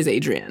movie is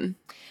Adrian.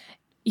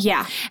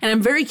 Yeah. And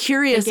I'm very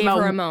curious about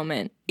her a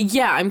moment.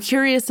 Yeah, I'm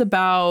curious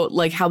about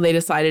like how they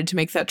decided to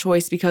make that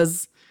choice,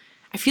 because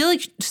I feel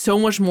like so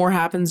much more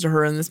happens to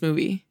her in this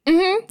movie than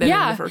in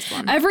the first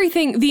one.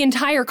 Everything, the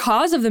entire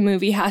cause of the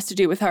movie has to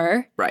do with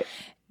her. Right.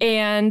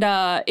 And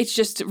it's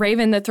just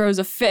Raven that throws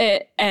a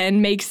fit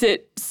and makes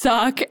it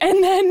suck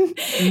and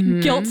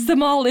then guilts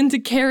them all into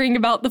caring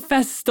about the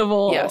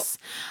festival. Yes.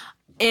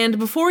 And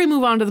before we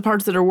move on to the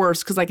parts that are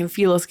worse, because I can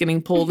feel us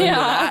getting pulled into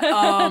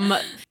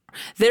that,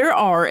 there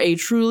are a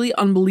truly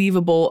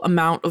unbelievable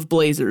amount of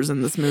blazers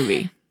in this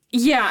movie.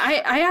 Yeah,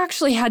 I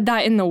actually had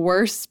that in the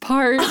worst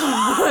part. Okay,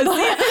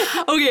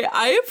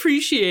 I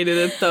appreciated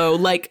it though.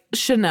 Like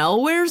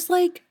Chanel wears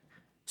like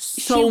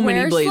so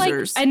many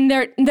blazers. Like, and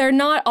they're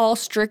not all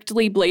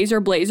strictly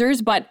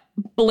blazers, but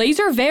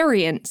blazer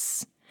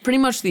variants. Pretty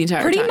much the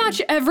entire time. Pretty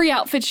much every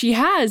outfit she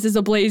has is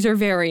a blazer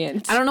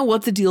variant. I don't know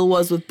what the deal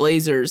was with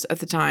blazers at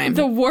the time.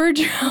 The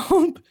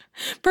wardrobe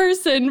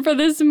person for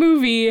this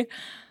movie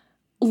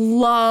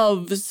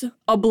loves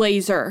a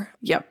blazer.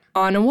 Yep.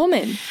 On a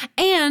woman.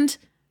 And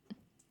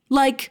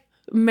like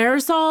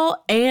Marisol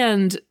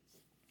and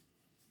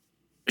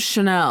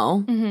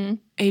Chanel,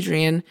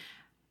 Adrian,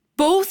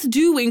 both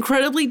do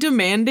incredibly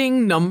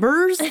demanding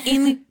numbers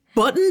in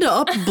buttoned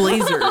up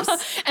blazers.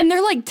 And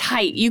they're like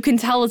tight. You can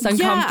tell it's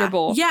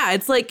uncomfortable. Yeah,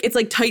 it's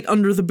like tight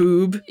under the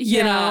boob,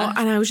 you know?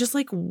 And I was just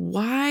like,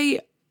 why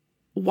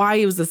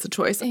was this a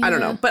choice? I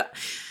don't know. But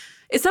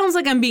it sounds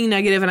like I'm being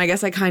negative, and I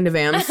guess I kind of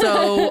am.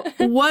 So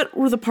what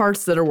were the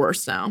parts that are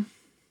worse now?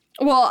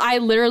 Well, I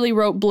literally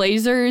wrote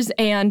blazers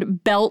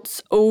and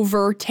belts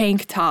over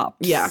tank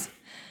tops. Yeah.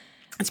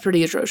 It's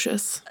pretty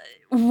atrocious.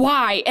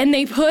 Why? And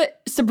they put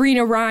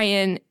Sabrina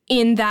Ryan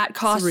in that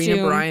costume.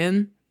 Sabrina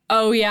Bryan?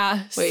 Oh,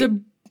 yeah. Wait.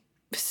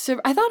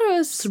 I thought it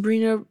was...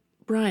 Sabrina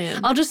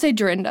Bryan. I'll just say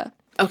Dorinda.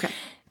 Okay.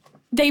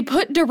 they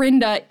put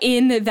Dorinda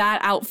in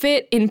that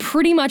outfit in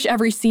pretty much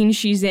every scene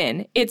she's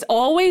in. It's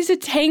always a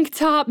tank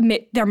top.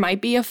 There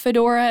might be a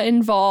fedora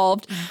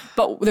involved,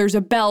 but there's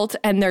a belt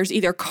and there's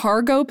either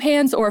cargo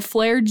pants or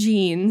flared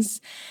jeans.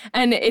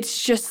 And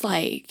it's just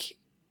like,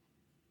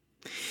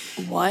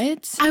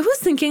 what? I was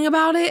thinking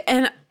about it,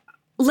 and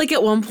like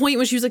at one point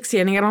when she was like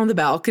standing out on the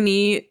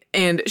balcony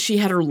and she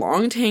had her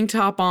long tank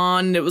top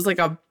on, and it was like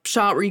a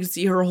shot where you could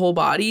see her whole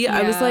body.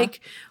 I was like,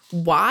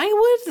 why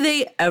would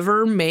they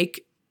ever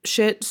make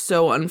shit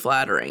so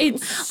unflattering?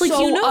 It's like,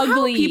 so you know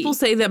ugly. how people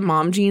say that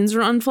mom jeans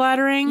are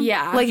unflattering?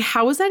 Yeah. Like,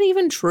 how is that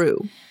even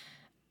true?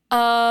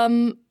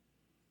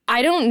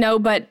 I don't know,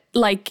 but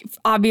like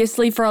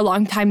obviously for a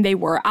long time they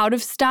were out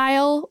of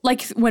style.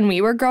 Like when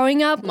we were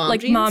growing up,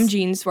 mom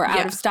jeans were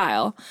out of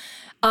style.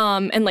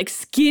 And like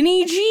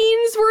skinny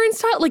jeans were in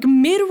style, like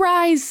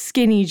mid-rise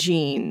skinny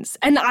jeans.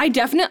 And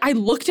I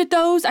looked at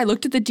those. I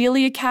looked at the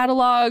Delia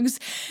catalogs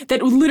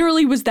that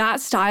literally was that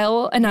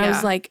style. And I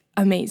was like,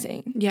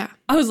 amazing. Yeah.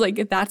 I was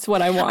like, that's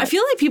what I want. I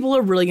feel like people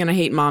are really going to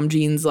hate mom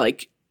jeans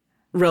like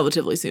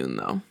relatively soon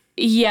though.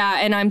 Yeah,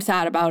 and I'm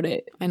sad about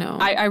it. I know.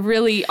 I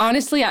really,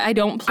 honestly, I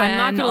don't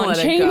plan on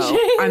changing.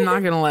 I'm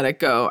not gonna let it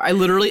go. I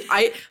literally,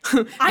 I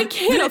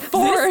can't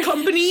afford. This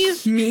company,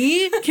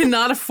 me,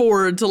 cannot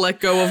afford to let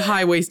go of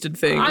high-waisted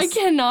things. I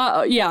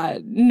cannot. Yeah,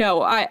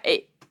 no.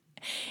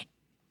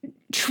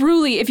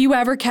 Truly, if you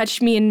ever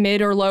catch me in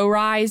mid or low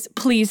rise,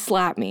 please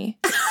slap me.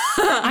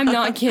 I'm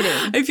not kidding.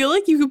 I feel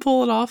like you could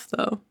pull it off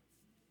though.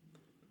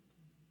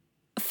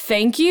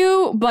 Thank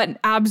you, but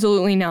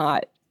absolutely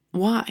not.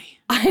 Why?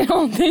 I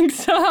don't think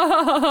so.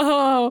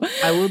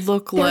 I would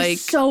look They're like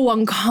so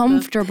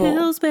uncomfortable.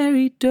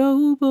 Pillsbury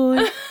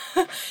Doughboy.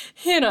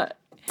 Hannah.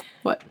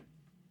 What?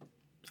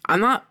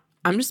 I'm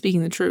just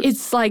speaking the truth.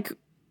 It's like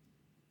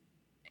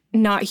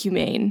not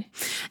humane.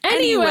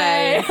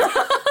 Anyway.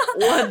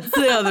 What's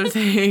the other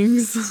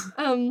things?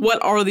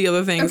 What are the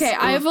other things? Okay,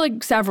 I have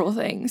like several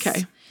things.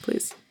 Okay,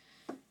 please.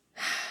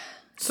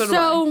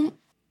 So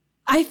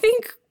I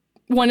think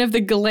one of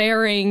the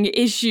glaring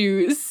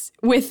issues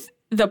with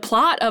the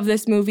plot of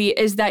this movie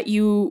is that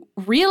you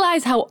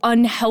realize how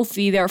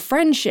unhealthy their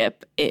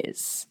friendship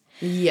is.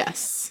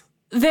 Yes.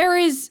 There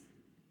is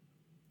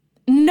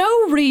no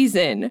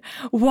reason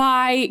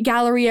why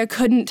Galleria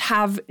couldn't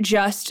have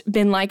just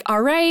been like,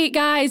 all right,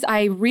 guys,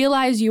 I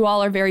realize you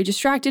all are very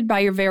distracted by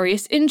your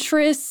various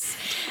interests,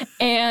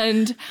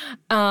 and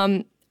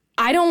I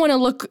don't want to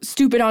look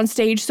stupid on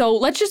stage, so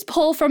let's just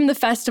pull from the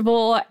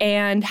festival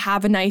and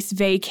have a nice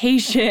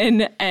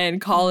vacation and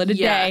call it a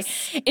day,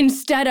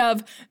 instead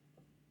of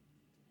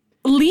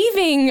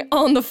leaving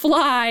on the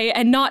fly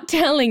and not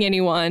telling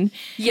anyone.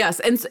 Yes,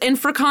 and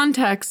for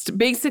context,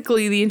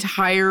 basically the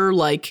entire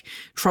like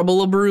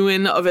trouble a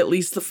brewing of at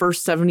least the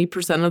first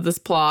 70% of this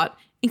plot,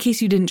 in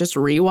case you didn't just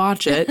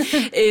rewatch it,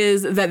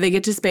 is that they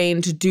get to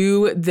Spain to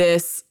do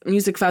this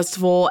music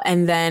festival,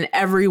 and then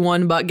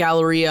everyone but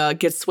Galleria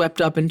gets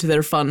swept up into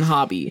their fun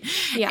hobby.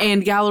 Yeah.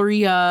 And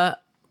Galleria,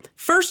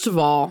 first of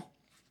all,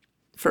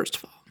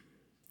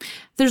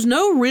 there's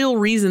no real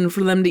reason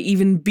for them to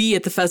even be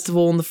at the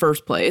festival in the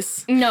first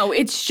place. No,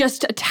 it's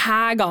just a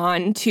tag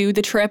on to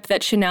the trip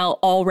that Chanel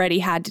already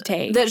had to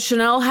take. That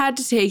Chanel had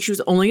to take. She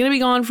was only going to be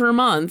gone for a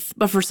month,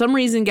 but for some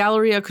reason,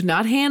 Galleria could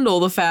not handle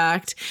the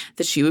fact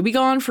that she would be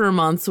gone for a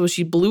month, so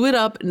she blew it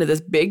up into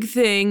this big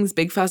thing, this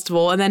big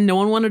festival, and then no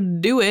one wanted to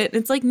do it.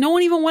 It's like no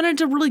one even wanted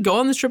to really go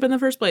on this trip in the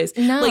first place.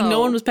 No. Like no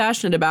one was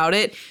passionate about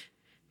it.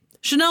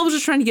 Chanel was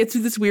just trying to get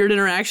through this weird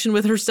interaction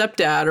with her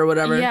stepdad or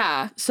whatever.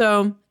 Yeah.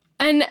 So...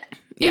 And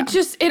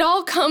it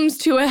all comes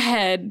to a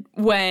head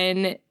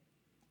when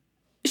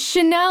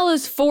Chanel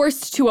is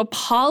forced to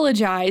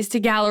apologize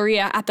to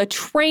Galleria at the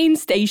train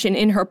station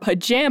in her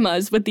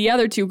pajamas with the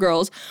other two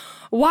girls.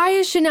 Why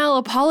is Chanel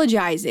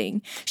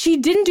apologizing? She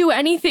didn't do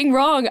anything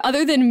wrong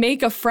other than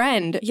make a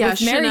friend with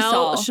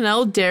Marisol.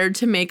 Chanel dared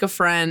to make a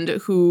friend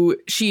who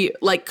she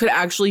like could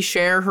actually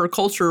share her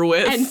culture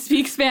with. And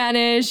speak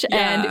Spanish.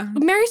 Yeah. And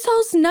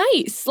Marisol's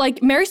nice. Like,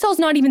 Marisol's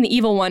not even the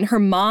evil one. Her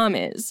mom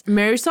is.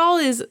 Marisol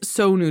is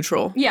so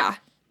neutral. Yeah.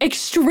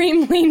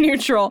 Extremely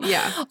neutral.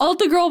 Yeah. All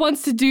the girl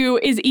wants to do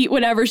is eat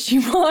whatever she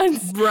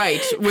wants.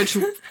 Right. Which,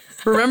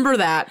 remember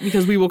that,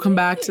 because we will come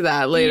back to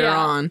that later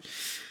on.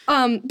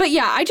 But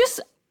yeah,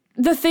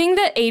 the thing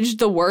that aged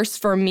the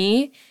worst for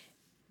me,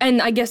 and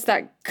I guess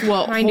that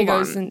kind of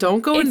goes in.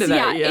 Don't go into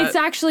that yet. It's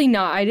actually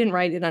not. I didn't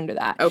write it under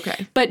that.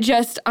 Okay. But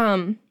just,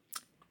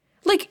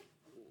 like,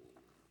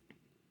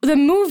 the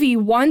movie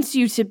wants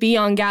you to be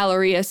on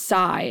Galleria's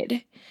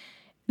side.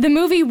 The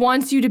movie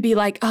wants you to be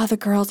like, oh, the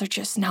girls are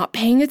just not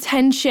paying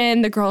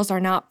attention. The girls are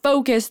not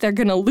focused. They're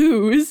going to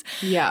lose.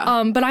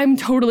 Yeah. But I'm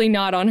totally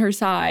not on her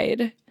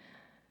side.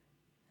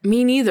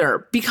 Me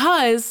neither.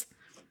 Because...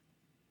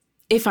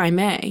 if I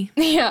may.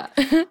 Yeah.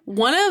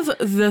 One of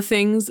the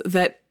things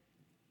that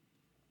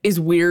is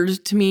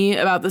weird to me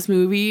about this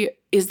movie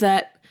is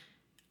that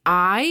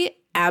I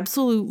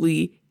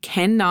absolutely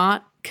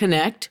cannot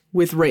connect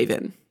with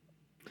Raven.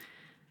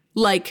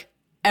 Like,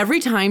 every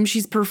time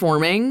she's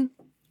performing,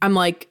 I'm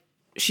like,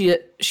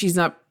 she's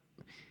not...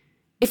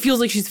 it feels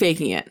like she's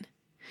faking it.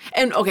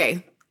 And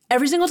okay,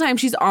 every single time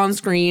she's on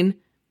screen,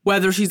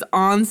 whether she's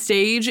on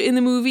stage in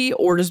the movie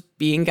or just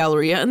being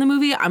Galleria in the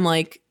movie, I'm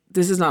like,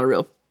 this is not a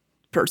real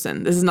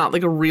person. This is not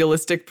like a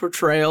realistic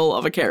portrayal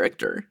of a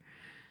character.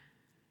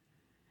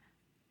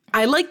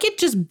 I get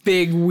just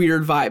big,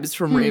 weird vibes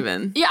from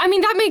Raven. Yeah, I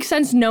mean, that makes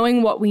sense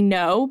knowing what we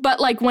know.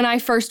 But, like, when I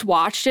first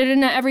watched it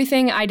and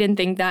everything, I didn't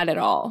think that at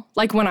all.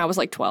 Like, when I was,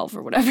 like, 12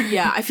 or whatever.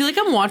 Yeah, I feel like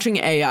I'm watching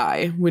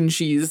AI when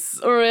she's...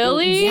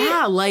 Really?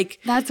 Yeah, like...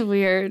 That's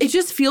weird. It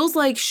just feels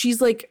like she's,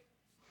 like,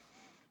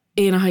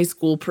 in a high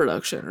school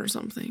production or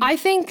something. I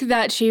think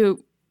that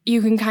you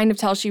can kind of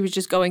tell she was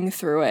just going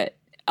through it.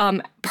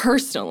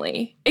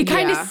 Personally. It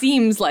kind of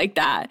seems like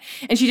that.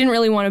 And she didn't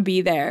really want to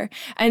be there.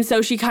 And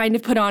so she kind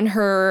of put on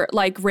her,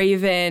 like,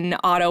 Raven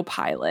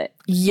autopilot.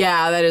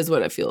 Yeah, that is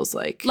what it feels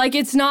like. Like,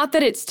 it's not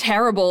that it's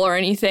terrible or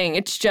anything.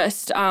 It's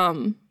just,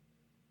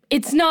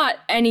 it's not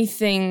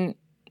anything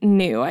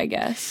new, I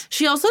guess.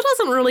 She also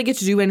doesn't really get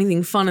to do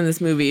anything fun in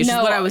this movie. Which is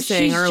what I was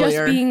saying earlier. She's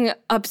just being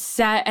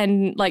upset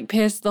and, like,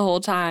 pissed the whole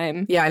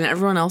time. Yeah, and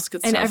everyone else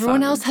gets And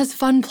everyone else has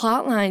fun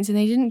plot lines, and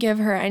they didn't give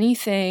her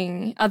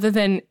anything other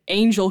than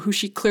Angel, who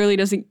she clearly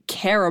doesn't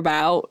care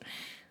about.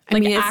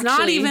 Like, I mean, it's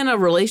not even a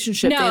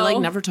relationship. No. They, like,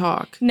 never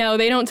talk. No,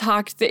 they don't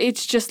talk.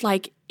 It's just,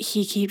 like,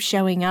 he keeps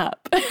showing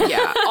up.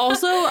 Yeah.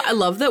 Also, I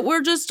love that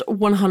we're just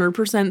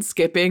 100%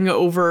 skipping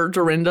over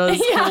Dorinda's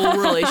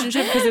whole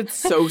relationship because it's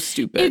so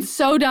stupid. It's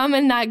so dumb,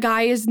 and that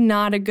guy is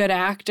not a good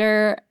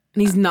actor.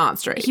 And he's not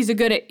straight. He's a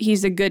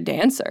good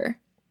dancer.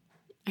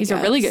 He's a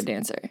really good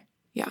dancer.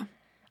 Yeah.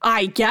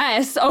 I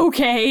guess.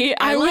 Okay.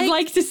 I would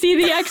like to see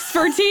the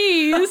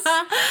expertise.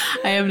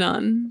 I have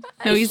none.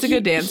 No, he's a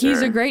good dancer.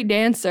 He's a great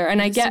dancer.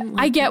 And I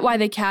get why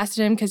they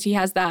casted him, because he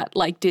has that,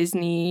 like,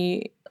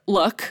 Disney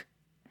look.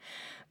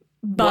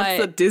 But what's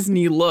the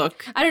Disney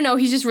look? I don't know.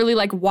 He's just really,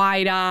 like,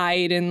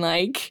 wide-eyed and,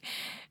 like,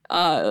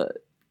 I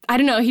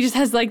don't know. He just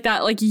has, like,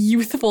 that, like,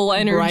 youthful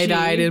energy.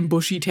 Bright-eyed and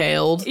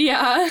bushy-tailed.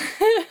 Yeah.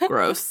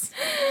 Gross.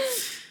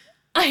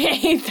 I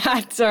hate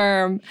that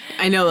term.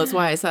 I know. That's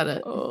why I said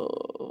it.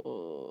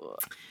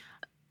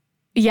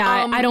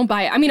 Yeah, I don't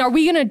buy it. I mean, are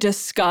we going to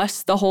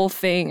discuss the whole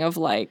thing of,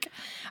 like,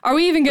 are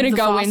we even going to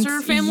go into... the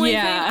foster family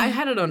thing? I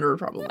had it under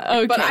problem.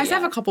 Okay, but I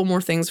have a couple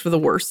more things for the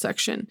worst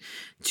section.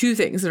 2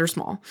 things that are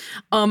small.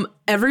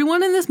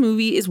 Everyone in this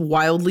movie is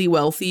wildly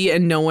wealthy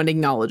and no one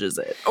acknowledges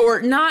it.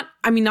 Or not,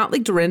 I mean, not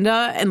like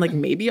Dorinda and, like,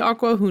 maybe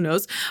Aqua, who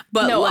knows?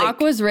 But no, like,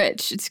 Aqua's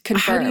rich. It's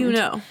confirmed. How do you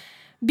know?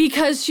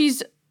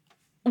 Because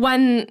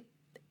when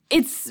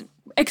it's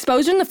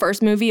exposed in the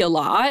first movie a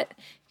lot,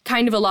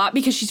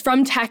 because she's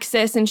from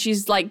Texas and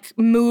she's, like,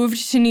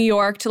 moved to New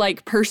York to,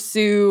 like,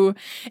 pursue,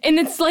 and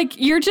it's like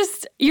you're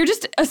just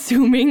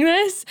assuming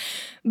this.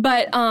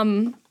 But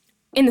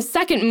in the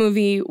second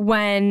movie,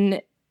 when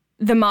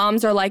the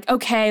moms are like,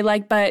 okay,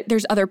 like, but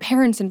there's other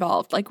parents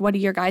involved, like, what do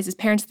your guys'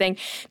 parents think?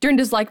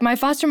 Dorinda's like, my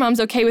foster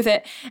mom's okay with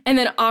it. And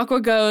then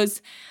Aqua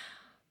goes,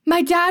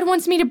 my dad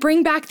wants me to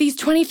bring back these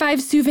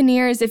 25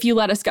 souvenirs if you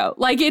let us go.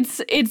 Like, it's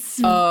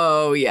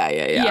Oh,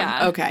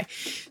 yeah. Okay.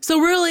 So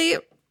really,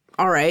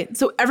 all right.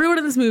 So everyone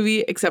in this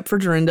movie, except for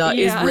Dorinda,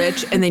 is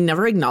rich, and they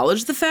never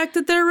acknowledge the fact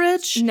that they're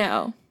rich.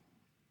 No.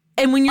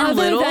 And when you're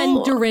little... Other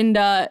than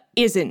Dorinda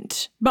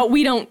isn't. But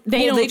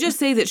they just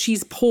say that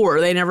she's poor.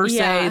 They never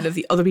say that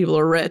the other people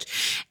are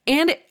rich.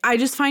 And I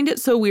just find it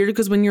so weird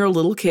because when you're a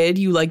little kid,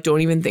 you, like,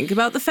 don't even think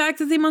about the fact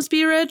that they must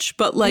be rich.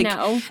 But, like,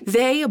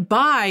 they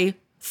buy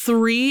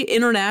 3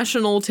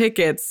 international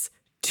tickets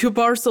to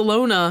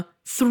Barcelona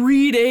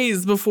 3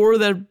 days before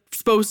they're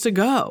supposed to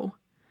go.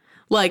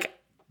 Like,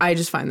 I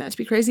just find that to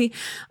be crazy.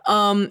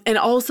 And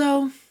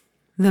also,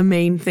 the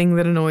main thing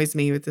that annoys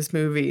me with this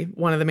movie,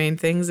 one of the main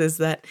things, is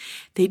that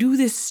they do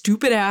this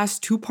stupid-ass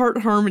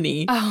 2-part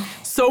harmony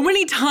so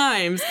many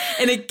times,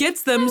 and it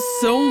gets them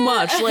so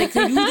much. Like,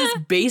 they do this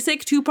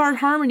basic 2-part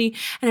harmony,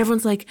 and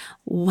everyone's like,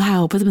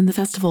 wow, put them in the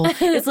festival.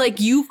 It's like,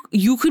 you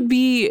could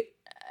be...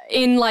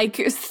 in, like,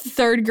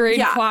 3rd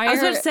grade choir. I was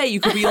about to say, you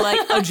could be, like,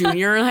 a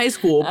junior in high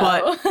school,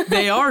 but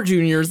they are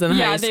juniors in high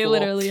school. Yeah, they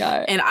literally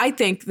are. And I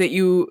think that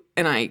you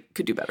and I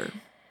could do better.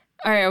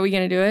 All right, are we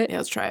going to do it? Yeah,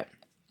 let's try it.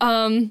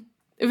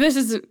 This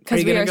is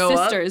because we are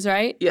sisters, up?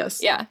 Right?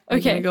 Yes. Yeah, okay. Are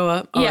you gonna go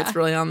up? Oh, yeah. It's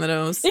really on the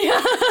nose.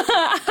 Yeah.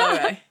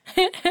 Okay.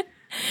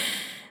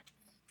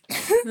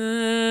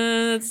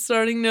 It's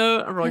starting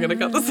note. I'm probably going to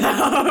cut this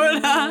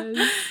out.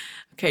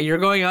 Okay, you're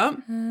going up?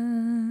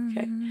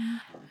 Okay.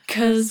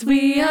 'Cause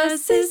we are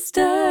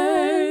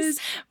sisters,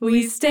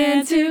 we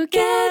stand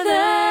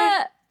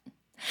together.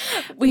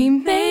 We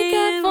make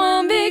up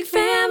one big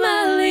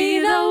family,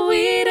 though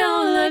we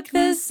don't look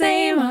the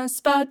same. Our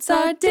spots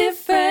are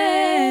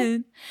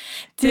different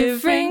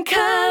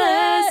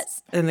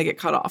colors. And they get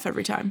cut off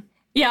every time.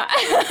 Yeah.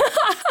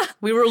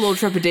 We were a little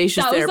trepidatious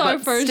that there, was our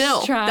but first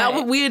still,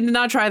 try. We did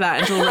not try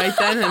that until right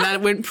then, and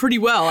that went pretty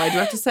well, I do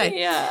have to say.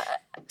 Yeah.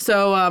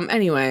 So,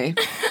 anyway,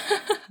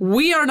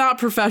 we are not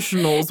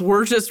professionals.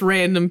 We're just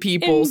random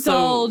people.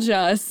 Indulge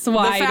us.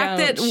 Why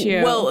don't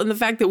you? Well, and the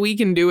fact that we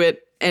can do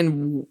it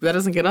And that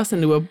doesn't get us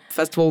into a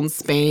festival in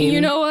Spain.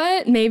 You know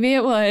what? Maybe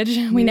it would.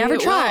 We never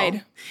tried.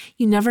 Will.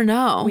 You never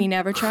know. We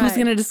never tried. Who's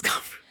going to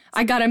discover?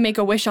 I got to make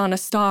a wish on a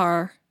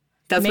star.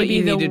 That's what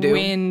you need to do. Maybe the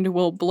wind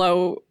will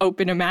blow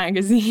open a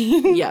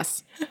magazine.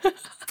 Yes.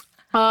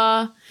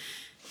 Also,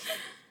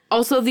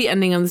 the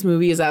ending of this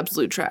movie is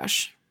absolute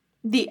trash.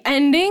 The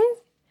ending?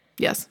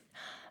 Yes.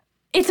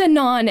 It's a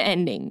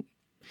non-ending.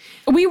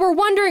 We were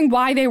wondering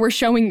why they were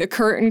showing the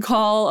curtain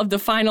call of the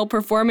final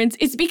performance.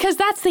 It's because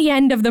that's the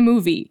end of the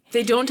movie.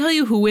 They don't tell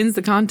you who wins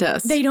the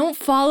contest. They don't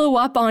follow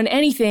up on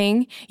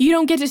anything. You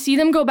don't get to see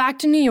them go back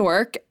to New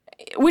York,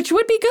 which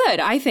would be good,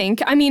 I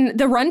think. I mean,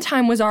 the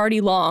runtime was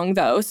already long,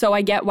 though, so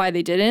I get why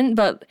they didn't,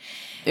 but...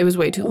 It was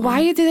way too long.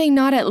 Why did they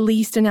not at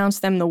least announce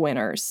them the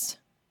winners?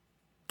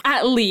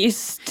 At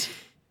least.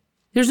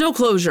 There's no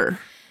closure.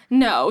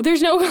 No,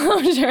 there's no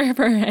closure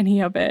for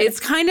any of it. It's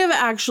kind of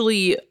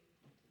actually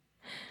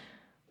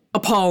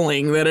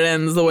appalling that it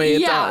ends the way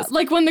it does.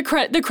 Like when the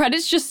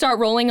credits just start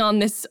rolling on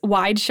this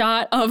wide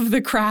shot of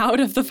the crowd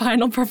of the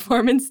final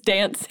performance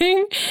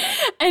dancing,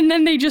 and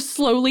then they just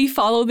slowly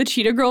follow the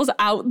Cheetah Girls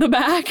out the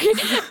back,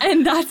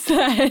 and that's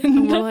the end.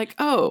 And we're like,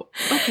 oh,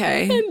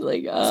 okay. And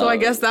like, So I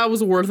guess that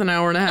was worth an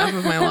hour and a half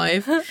of my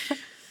life.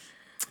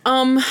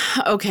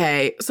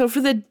 Okay, so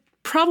for the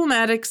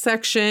problematic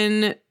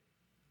section,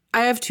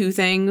 I have two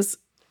things.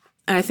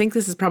 And I think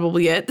this is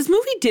probably it. This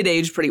movie did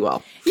age pretty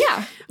well.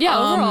 Yeah. Yeah,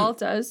 overall it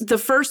does. The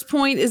first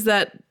point is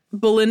that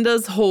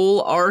Belinda's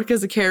whole arc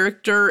as a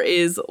character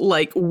is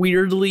like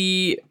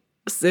weirdly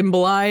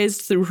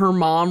symbolized through her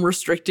mom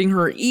restricting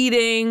her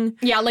eating.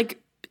 Yeah,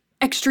 like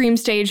extreme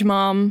stage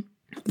mom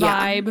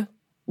vibe. Yeah.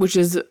 Which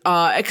is,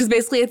 because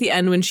basically at the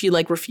end when she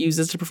like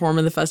refuses to perform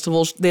in the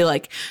festival, they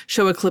like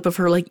show a clip of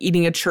her like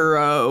eating a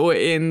churro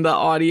in the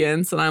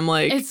audience. And I'm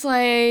like. It's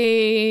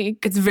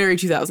like. It's very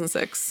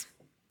 2006.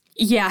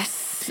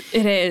 Yes,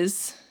 it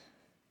is.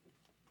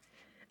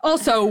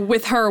 Also,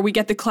 with her, we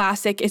get the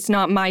classic, it's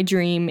not my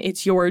dream,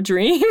 it's your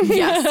dream.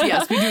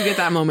 Yes, we do get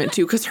that moment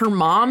too, because her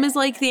mom is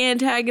like the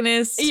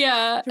antagonist.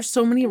 Yeah. There's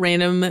so many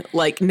random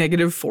like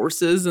negative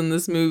forces in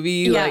this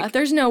movie. Yeah, like,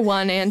 there's no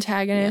one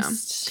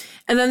antagonist. Yeah.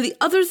 And then the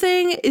other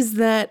thing is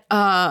that,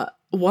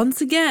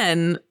 once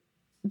again,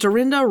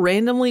 Dorinda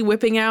randomly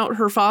whipping out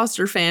her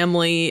foster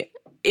family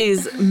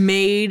is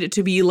made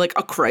to be like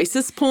a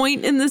crisis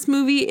point in this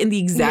movie in the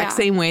exact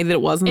same way that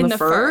it was in the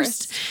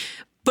first.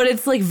 But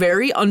it's like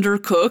very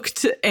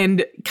undercooked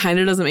and kind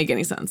of doesn't make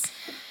any sense.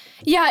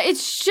 Yeah,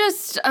 it's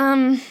just,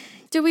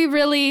 do we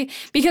really,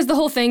 because the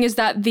whole thing is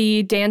that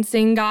the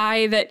dancing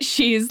guy that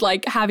she's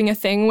like having a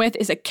thing with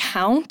is a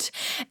count,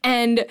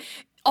 and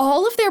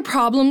all of their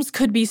problems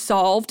could be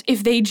solved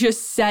if they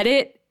just said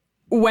it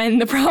when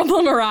the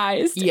problem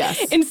arose.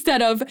 Yes.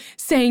 Instead of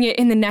saying it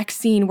in the next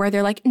scene where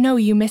they're like, no,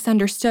 you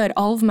misunderstood.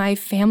 All of my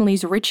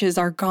family's riches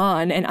are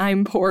gone and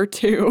I'm poor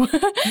too.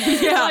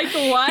 Yeah. Like,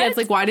 what? Yeah, it's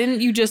like, why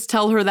didn't you just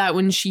tell her that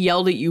when she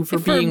yelled at you for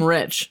being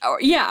rich?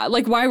 Yeah,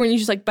 like, why weren't you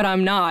just like, but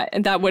I'm not?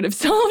 And that would have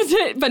solved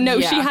it. But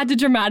no, she had to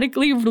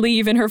dramatically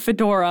leave in her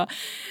fedora.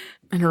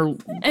 And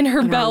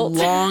her belt.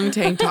 Her long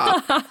tank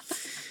top.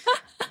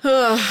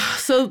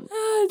 So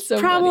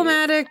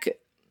problematic. Funny.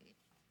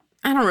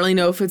 I don't really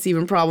know if it's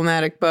even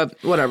problematic, but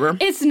whatever.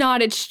 It's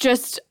not. It's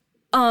just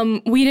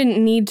we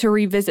didn't need to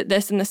revisit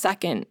this in the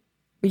second.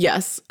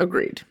 Yes,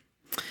 agreed.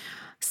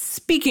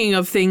 Speaking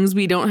of things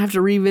we don't have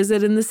to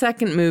revisit in the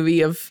second movie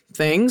of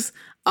things,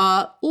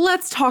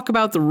 let's talk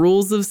about the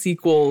rules of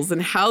sequels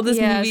and how this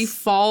movie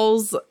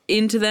falls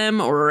into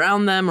them or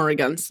around them or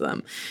against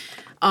them.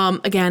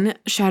 Again,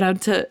 shout out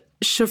to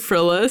Shay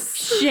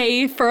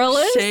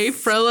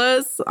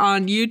Frillis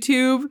on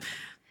YouTube.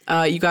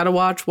 You got to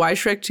watch Why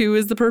Shrek 2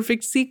 is the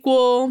perfect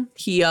sequel.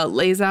 He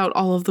lays out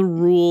all of the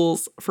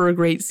rules for a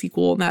great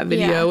sequel in that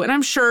video. Yeah. And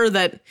I'm sure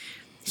that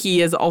he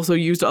has also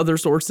used other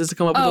sources to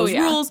come up with those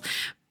rules.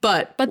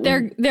 But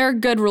they're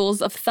good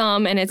rules of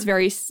thumb, and it's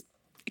very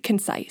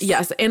concise.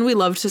 Yes, and we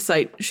love to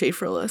cite Shay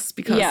Frillis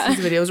because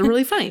his videos are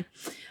really funny.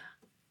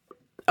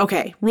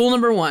 Okay, rule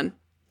number 1.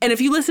 And if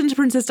you listen to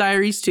Princess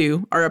Diaries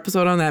 2, our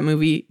episode on that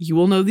movie, you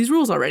will know these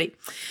rules already.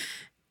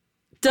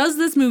 Does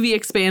this movie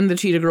expand the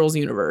Cheetah Girls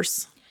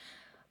universe?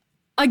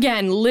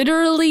 Again,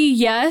 literally,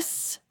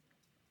 yes.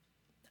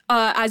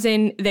 As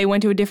in, they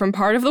went to a different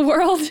part of the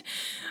world.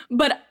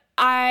 But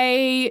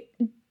I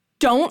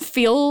don't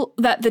feel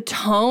that the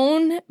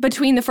tone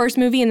between the first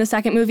movie and the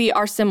second movie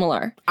are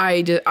similar. I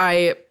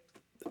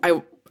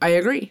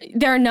agree.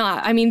 They're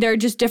not. I mean, they're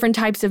just different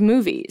types of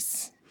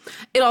movies.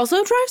 It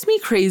also drives me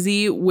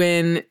crazy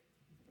when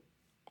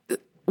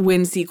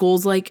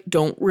sequels like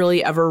don't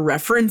really ever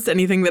reference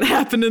anything that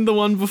happened in the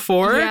one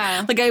before.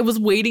 Yeah. Like I was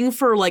waiting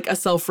for like a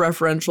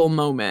self-referential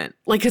moment.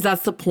 Like, cause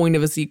that's the point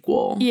of a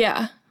sequel.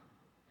 Yeah.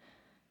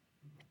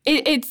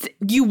 It's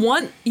you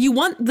want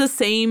the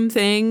same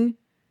thing,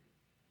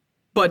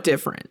 but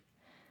different.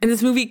 And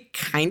this movie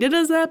kind of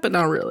does that, but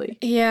not really.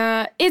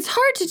 Yeah. It's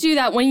hard to do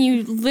that when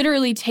you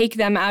literally take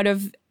them out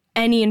of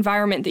any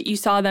environment that you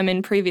saw them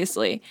in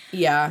previously.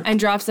 Yeah. And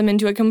drops them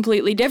into a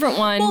completely different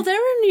one. Well, they were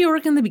in New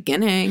York in the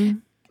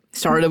beginning.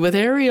 Started with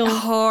Ariel.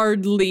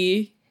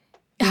 Hardly.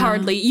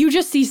 You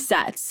just see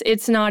sets.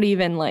 It's not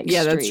even like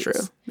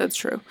streets. That's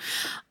true.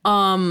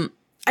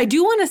 I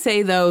do want to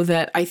say, though,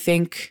 that I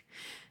think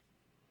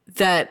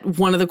that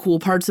one of the cool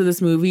parts of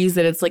this movie is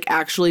that it's like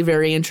actually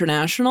very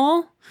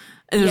international.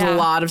 And there's a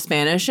lot of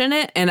Spanish in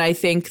it. And I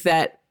think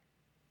that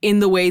in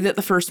the way that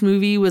the first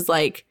movie was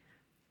like,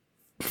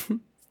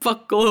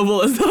 fuck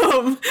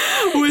globalism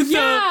with the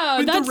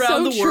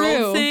round the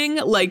world thing,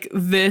 like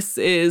this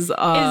is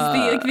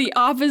the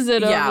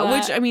opposite of that.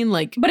 Which I mean,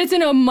 like, but it's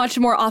in a much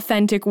more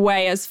authentic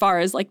way as far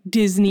as like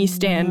Disney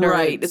standards.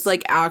 Right. It's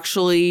like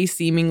actually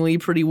seemingly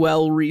pretty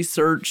well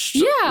researched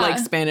like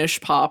Spanish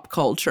pop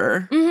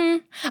culture.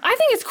 Mm-hmm. I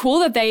think it's cool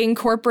that they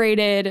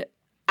incorporated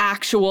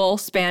actual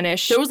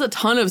Spanish. There was a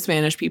ton of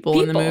Spanish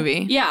people in the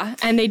movie. Yeah,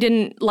 and they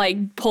didn't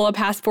like pull a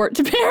passport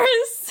to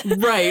Paris.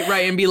 Right,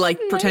 and be like,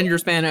 pretend you're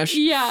Spanish.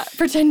 Yeah,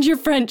 pretend you're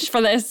French for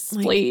this,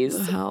 please.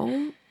 What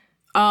the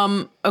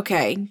hell?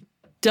 Okay.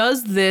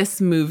 Does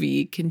this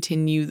movie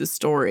continue the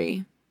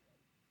story?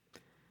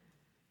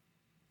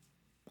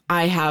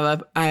 I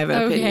have an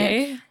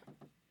opinion.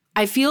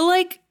 I feel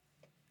like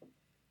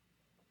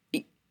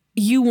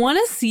you want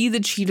to see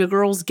the Cheetah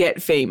Girls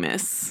get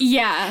famous.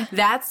 Yeah.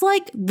 That's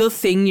like the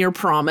thing you're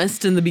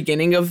promised in the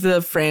beginning of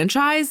the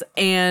franchise,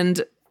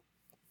 and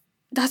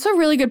that's a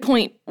really good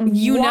point.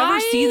 You never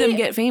see them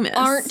get famous.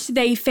 Aren't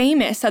they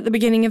famous at the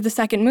beginning of the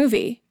second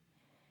movie?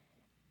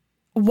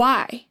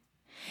 Why?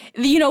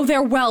 You know,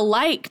 they're well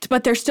liked,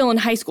 but they're still in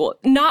high school.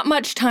 Not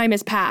much time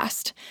has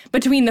passed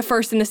between the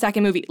first and the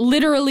second movie.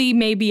 Literally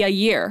maybe a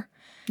year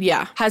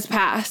has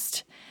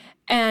passed.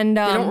 And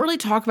they don't really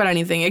talk about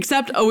anything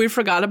except, we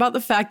forgot about the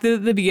fact that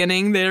at the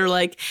beginning they're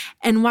like,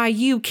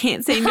 NYU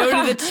can't say no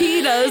to the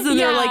cheetahs. And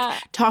they're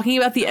like talking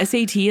about the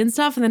SAT and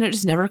stuff. And then it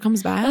just never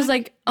comes back. I was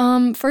like,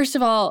 first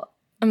of all,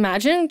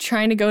 imagine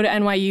trying to go to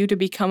NYU to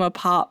become a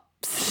pop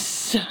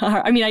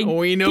star. I mean,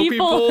 we know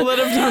people that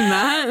have done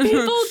that.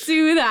 People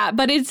do that,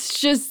 but it's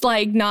just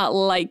like not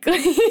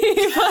likely.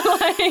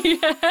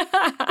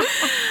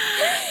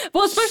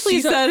 Well, especially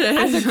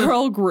as a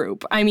girl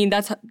group. I mean,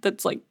 that's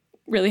like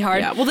really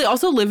hard. Yeah, well, they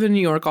also live in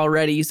New York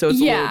already, so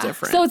it's a little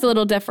different. So it's a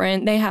little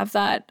different. They have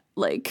that,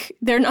 like,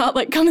 they're not,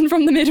 like, coming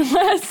from the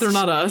Midwest. They're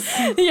not us.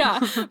 Yeah,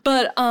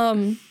 but,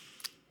 and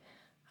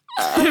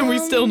we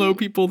still know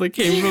people that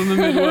came from the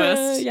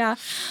Midwest. Yeah,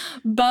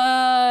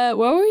 but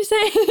what were we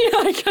saying?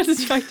 I got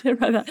distracted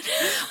by that.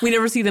 We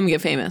never see them get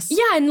famous.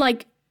 Yeah, and,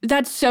 like,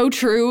 that's so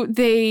true.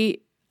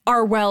 They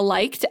are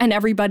well-liked, and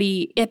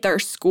everybody at their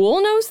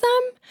school knows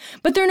them,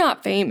 but they're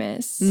not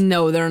famous.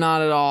 No, they're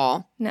not at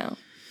all. No.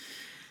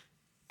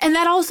 And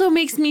that also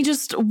makes me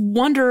just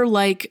wonder,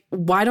 like,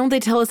 why don't they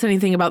tell us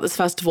anything about this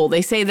festival?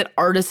 They say that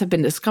artists have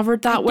been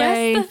discovered that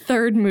way. I guess the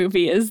third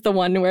movie is the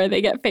one where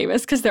they get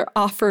famous because they're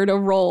offered a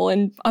role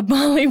in a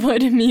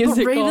Bollywood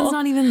musical. But Raven's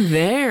not even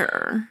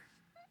there.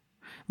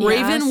 Yeah,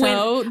 Raven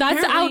went.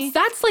 That's out.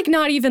 That's like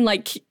not even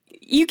like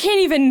you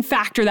can't even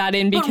factor that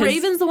in because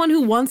Raven's the one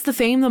who wants the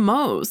fame the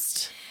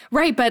most.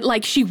 Right, but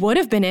like she would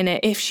have been in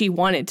it if she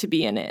wanted to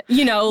be in it.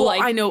 You know, well,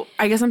 like I know.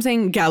 I guess I'm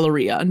saying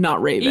Galleria,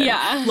 not Raven.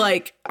 Yeah.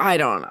 Like, I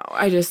don't know.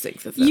 I just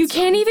think that you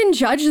can't even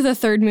judge the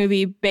third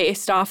movie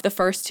based off the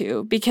first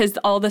two because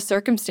all the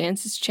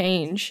circumstances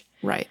change.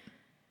 Right.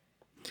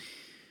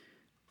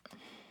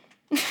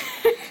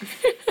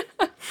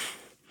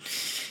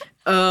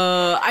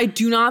 I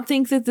do not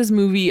think that this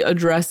movie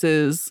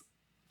addresses,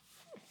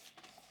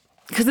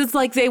 because it's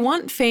like they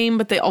want fame,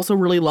 but they also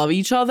really love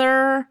each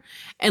other.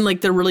 And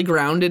like they're really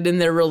grounded in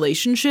their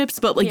relationships,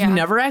 but like you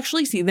never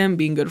actually see them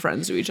being good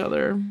friends to each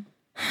other.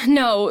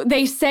 No,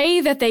 they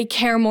say that they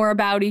care more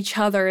about each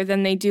other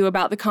than they do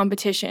about the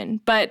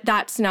competition, but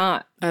that's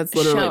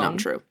literally not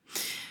true.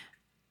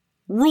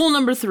 Rule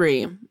number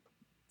 3.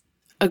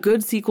 A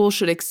good sequel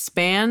should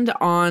expand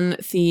on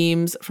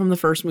themes from the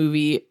first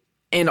movie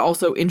and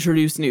also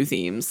introduce new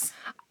themes.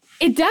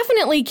 It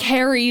definitely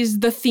carries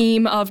the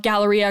theme of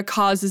Galleria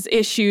causes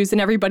issues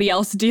and everybody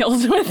else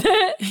deals with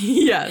it.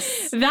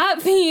 Yes. That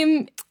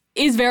theme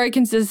is very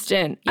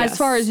consistent. Yes. As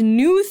far as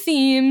new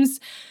themes,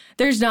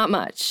 there's not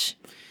much.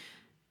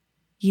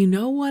 You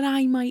know what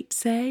I might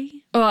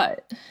say?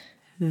 What?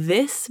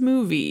 This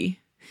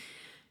movie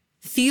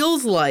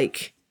feels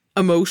like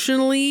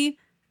emotionally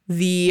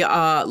the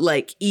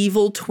like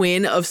evil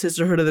twin of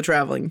Sisterhood of the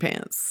Traveling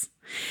Pants.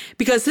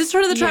 Because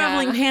Sisterhood of the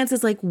Traveling Pants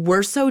is like,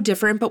 we're so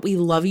different, but we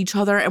love each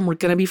other and we're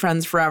going to be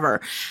friends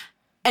forever.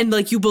 And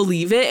like you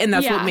believe it. And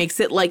that's what makes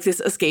it like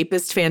this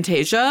escapist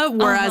fantasia.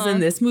 Whereas in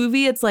this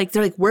movie, it's like,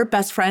 they're like, we're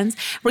best friends.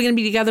 We're going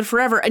to be together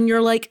forever. And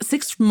you're like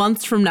 6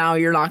 months from now,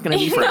 you're not going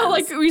to be friends. No,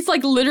 like it's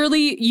like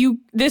literally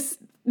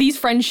these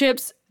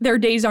friendships, their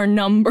days are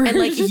numbered. And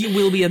like you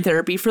will be in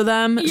therapy for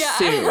them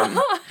soon.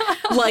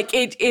 Like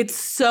it's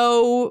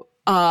so...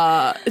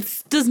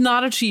 it does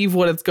not achieve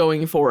what it's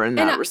going for in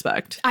that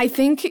respect. I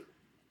think,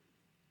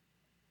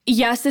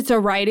 yes, it's a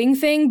writing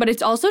thing, but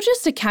it's also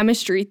just a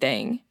chemistry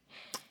thing.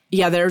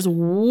 Yeah, there's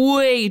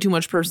way too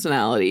much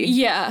personality.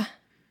 Yeah.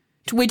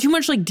 Way too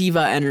much like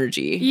diva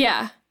energy.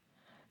 Yeah.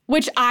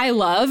 which I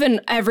love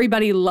and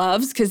everybody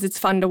loves because it's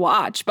fun to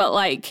watch. But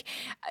like,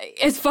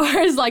 as far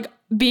as like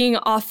being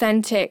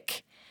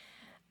authentic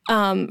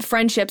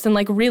friendships and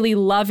like really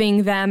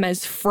loving them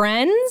as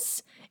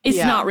friends, it's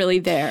not really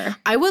there.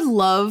 I would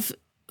love...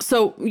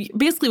 So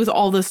basically with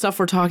all this stuff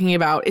we're talking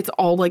about, it's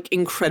all like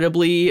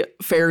incredibly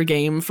fair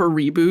game for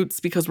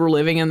reboots because we're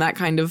living in that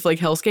kind of like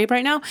hellscape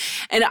right now.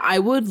 And I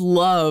would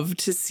love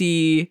to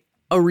see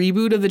a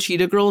reboot of the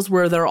Cheetah Girls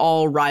where they're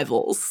all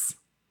rivals.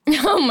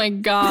 Oh my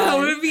God. That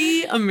would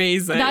be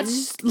amazing. That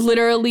just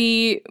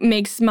literally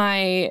makes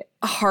my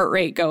heart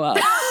rate go up.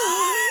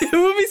 It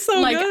would be so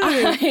Like,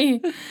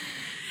 good.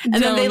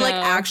 And then they like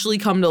actually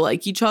come to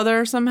like each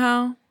other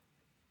somehow.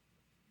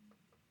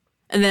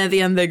 And then at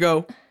the end they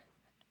go,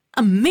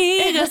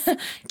 Amigas,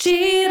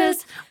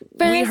 cheetahs.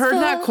 We heard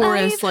that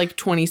chorus like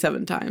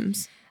 27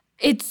 times.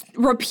 It's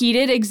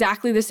repeated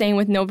exactly the same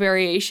with no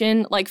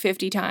variation like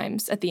 50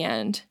 times at the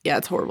end. Yeah,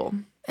 it's horrible.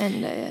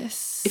 And it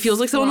feels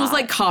like someone was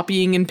like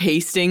copying and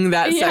pasting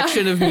that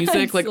section of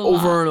music like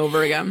over and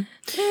over again.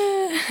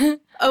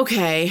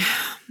 Okay.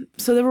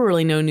 So there were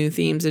really no new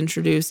themes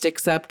introduced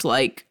except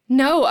like...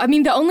 No, I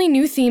mean, the only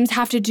new themes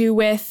have to do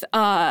with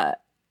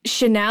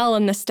Chanel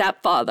and the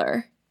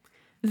stepfather.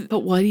 But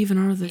what even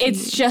are the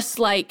themes? It's just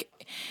like...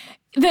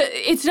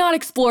 It's not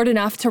explored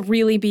enough to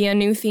really be a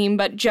new theme,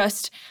 but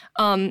just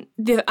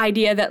the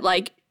idea that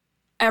like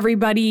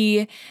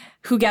everybody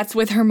who gets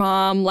with her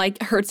mom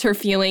like hurts her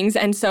feelings,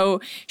 and so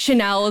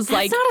Chanel is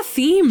like... That's not a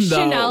theme, though.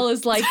 Chanel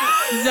is like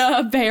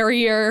the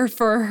barrier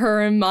for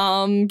her and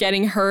mom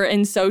getting hurt,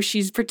 and so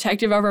she's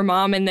protective of her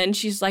mom, and then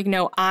she's like,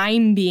 no,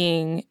 I'm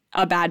being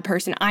a bad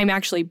person. I'm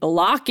actually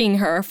blocking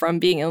her from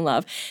being in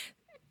love.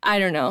 I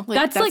don't know.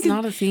 That's like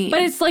not a theme.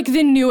 But it's like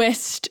the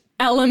newest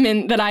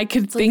element that I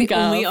could think the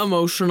of. Only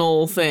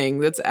emotional thing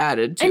that's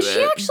added to it. And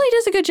she actually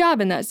does a good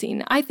job in that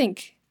scene, I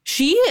think.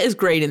 She is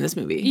great in this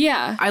movie.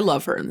 Yeah. I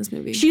love her in this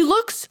movie. She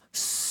looks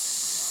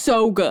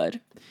so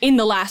good in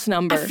the last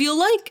number. I feel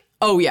like,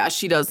 oh yeah,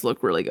 she does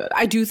look really good.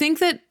 I do think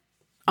that,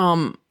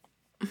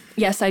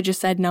 yes, I just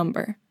said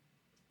number.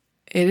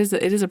 It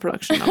is a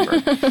production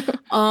number.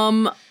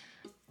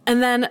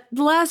 And then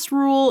the last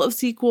rule of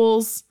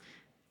sequels,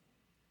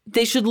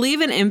 they should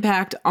leave an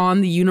impact on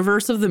the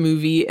universe of the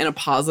movie in a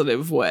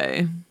positive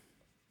way.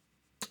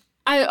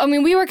 I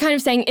mean, we were kind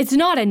of saying it's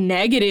not a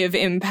negative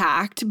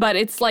impact, but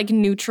it's like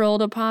neutral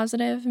to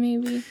positive,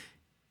 maybe.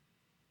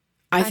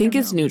 I think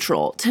it's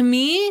neutral. To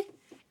me,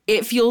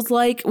 it feels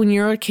like when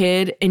you're a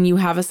kid and you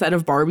have a set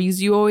of Barbies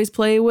you always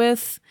play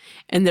with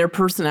and their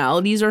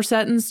personalities are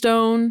set in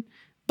stone,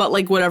 but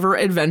like whatever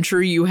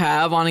adventure you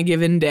have on a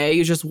given day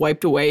is just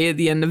wiped away at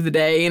the end of the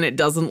day and it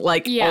doesn't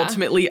like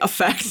ultimately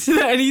affect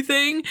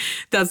anything.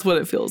 That's what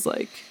it feels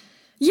like.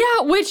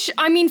 Yeah, which,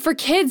 I mean, for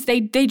kids, they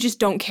just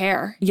don't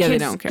care. Yeah, kids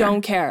they don't care.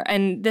 Don't care.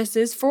 And this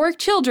is for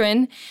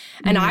children,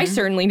 and I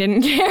certainly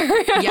didn't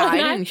care. Yeah, I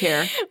didn't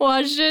care.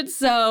 Watched it,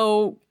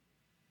 so...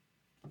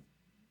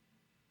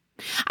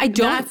 I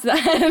don't...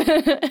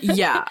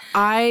 Yeah,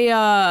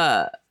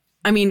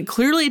 I mean,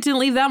 clearly it didn't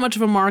leave that much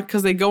of a mark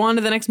because they go on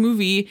to the next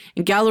movie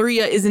and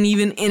Galleria isn't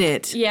even in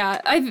it.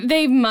 Yeah,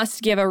 they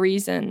must give a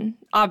reason,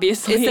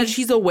 obviously. It said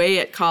she's away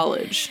at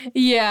college.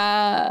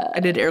 Yeah. I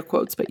did air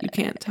quotes, but you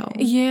can't tell.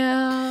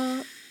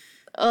 Yeah.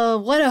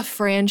 What a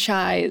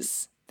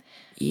franchise.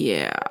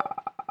 Yeah.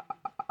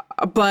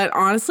 But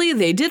honestly,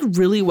 they did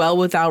really well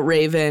without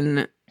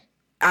Raven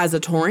as a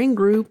touring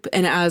group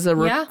and as a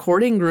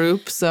recording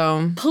group,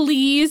 so...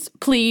 Please,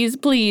 please,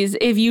 please,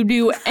 if you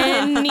do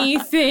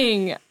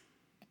anything...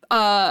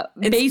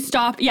 based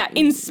off,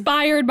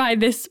 inspired by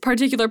this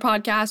particular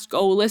podcast,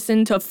 go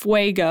listen to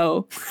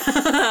Fuego.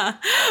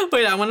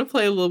 Wait, I want to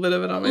play a little bit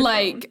of it on my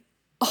phone.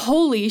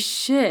 Holy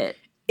shit.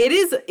 It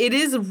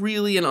is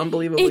really an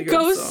unbelievably good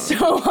song. It goes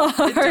so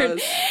hard. It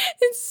does.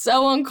 It's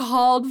so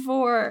uncalled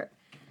for.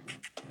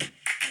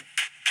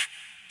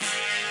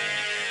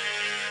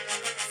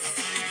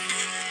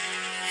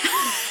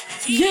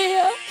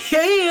 Yeah.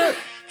 Yeah.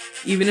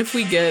 Even if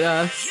we get,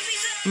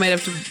 might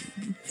have to...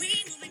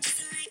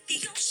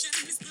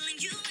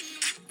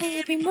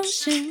 Every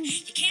motion.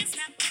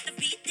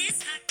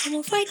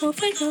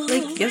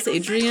 Like, yes,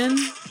 Adrian.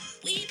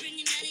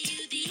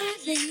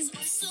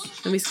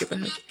 Let me skip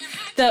ahead.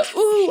 The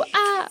ooh,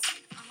 ah.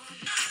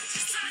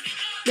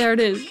 There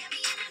it is.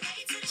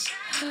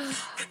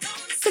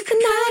 Set the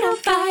night on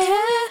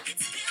fire.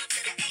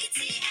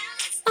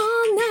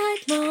 All night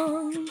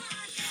long.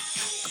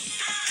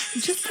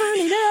 Just turn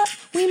it up.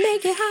 We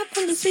make it hot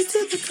from the street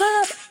to the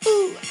club.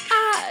 Ooh,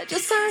 ah,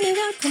 just turn it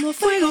up. Come on,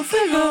 fuego,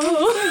 fuego,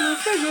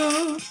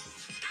 fuego.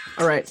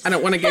 All right, I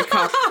don't want to get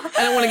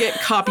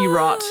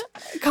copyright.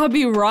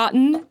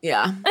 Copyrotten.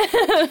 Yeah.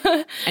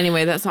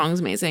 Anyway, that song's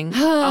amazing.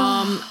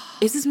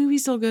 Is this movie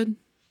still good?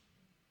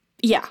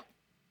 Yeah.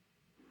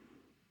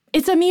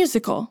 It's a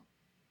musical.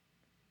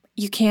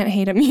 You can't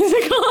hate a musical.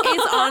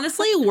 It's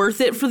honestly worth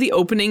it for the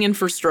opening and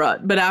for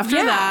Strut, but after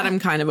that, I'm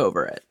kind of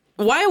over it.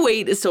 Why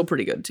Wait is still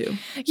pretty good too.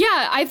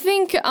 Yeah, I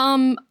think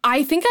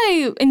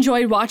I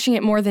enjoyed watching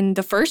it more than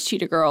the first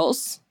Cheetah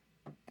Girls.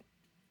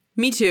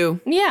 Me too.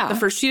 Yeah. The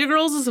first Cheetah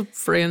Girls is a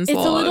friggin' slog.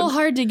 It's a little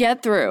hard to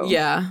get through.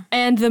 Yeah.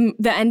 And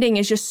the ending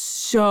is just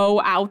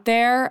so out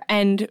there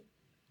and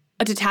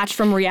detached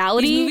from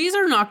reality. These movies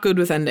are not good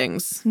with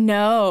endings.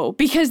 No,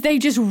 because they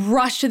just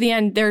rush to the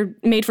end. They're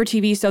made for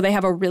TV, so they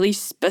have a really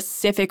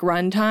specific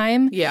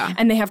runtime. Yeah.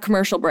 And they have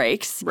commercial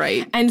breaks.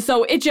 Right. And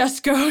so it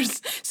just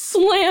goes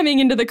slamming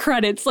into the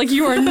credits like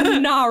you are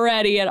not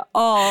ready at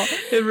all.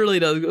 It really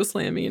does go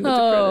slamming into the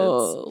credits.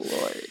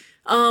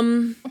 Oh,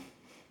 Lord.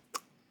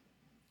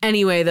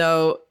 Anyway,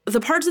 though,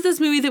 the parts of this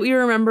movie that we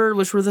remembered,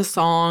 which were the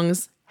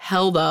songs,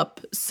 held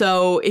up.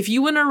 So if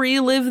you want to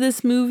relive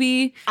this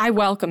movie, I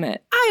welcome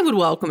it. I would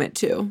welcome it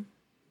too.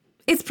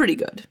 It's pretty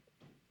good.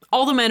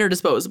 All the men are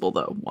disposable,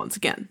 though, once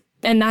again.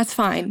 And that's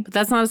fine. But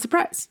that's not a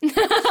surprise.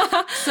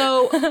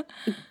 So,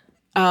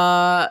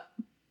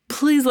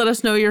 please let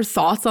us know your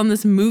thoughts on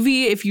this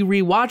movie if you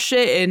rewatched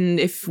it and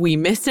if we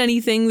missed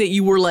anything that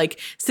you were like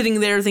sitting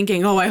there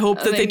thinking, oh, I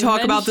hope that they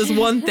talk about this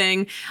one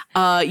thing.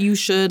 You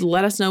should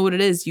let us know what it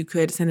is. You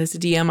could send us a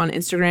DM on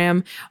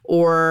Instagram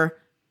or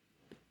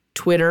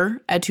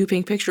Twitter at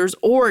 2pinkpictures,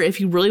 or if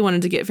you really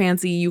wanted to get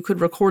fancy, you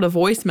could record a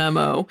voice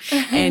memo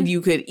and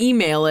you could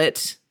email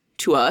it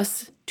to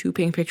us,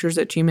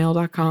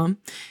 2pinkpictures@gmail.com,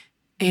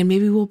 and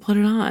maybe we'll put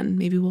it on.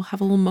 Maybe we'll have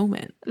a little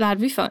moment.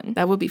 That'd be fun.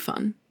 That would be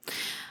fun.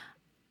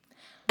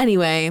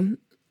 Anyway,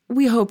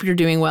 we hope you're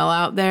doing well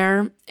out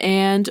there,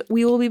 and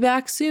we will be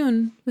back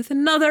soon with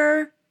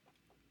another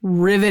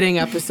riveting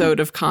episode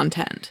of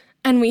content.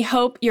 And we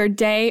hope your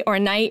day or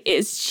night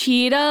is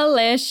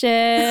cheetah-licious.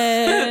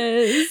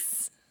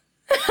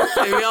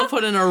 Maybe I'll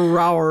put in a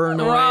roar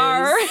noise.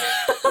 Roar.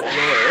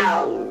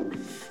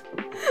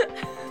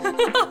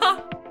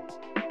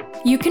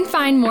 You can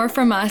find more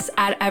from us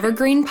at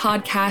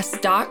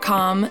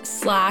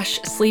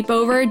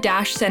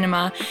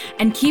evergreenpodcast.com/sleepover-cinema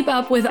and keep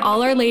up with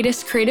all our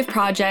latest creative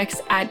projects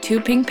at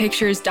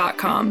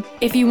 2pinkpictures.com.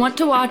 If you want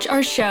to watch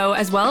our show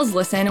as well as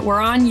listen,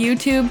 we're on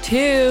YouTube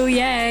too,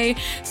 yay!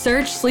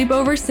 Search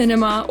Sleepover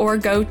Cinema or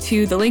go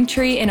to the link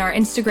tree in our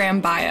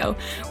Instagram bio.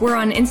 We're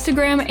on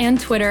Instagram and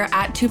Twitter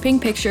at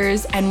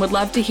 2pinkpictures and would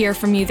love to hear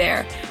from you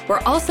there.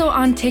 We're also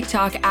on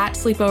TikTok at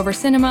Sleepover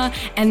Cinema,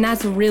 and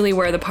that's really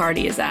where the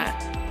party is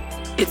at.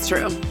 It's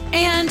true.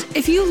 And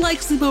if you like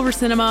Sleepover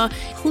Cinema,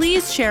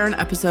 please share an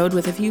episode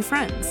with a few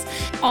friends.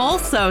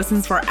 Also,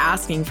 since we're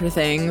asking for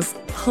things,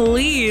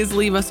 please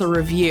leave us a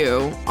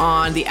review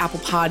on the Apple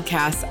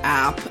Podcasts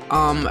app.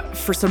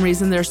 For some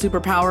reason, they're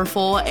super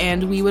powerful,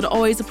 and we would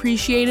always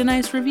appreciate a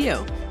nice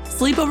review.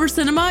 Sleepover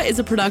Cinema is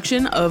a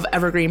production of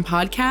Evergreen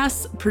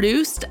Podcasts,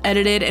 produced,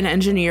 edited, and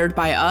engineered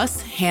by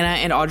us, Hannah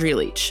and Audrey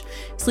Leach.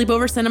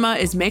 Sleepover Cinema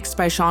is mixed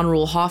by Sean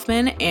Rule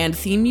Hoffman, and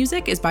theme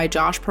music is by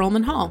Josh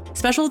Perlman Hall.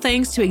 Special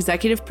thanks to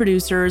executive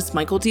producers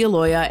Michael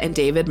D'Aloia and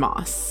David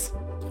Moss.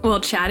 We'll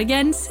chat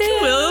again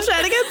soon. We'll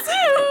chat again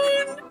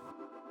soon.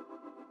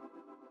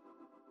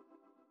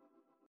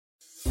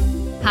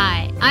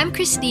 Hi, I'm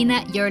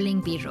Christina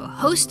Yerling Biro,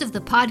 host of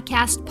the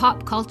podcast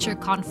Pop Culture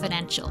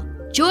Confidential.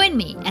 Join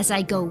me as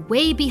I go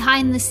way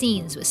behind the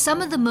scenes with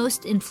some of the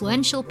most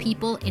influential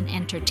people in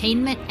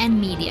entertainment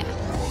and media.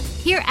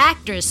 Hear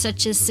actors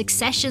such as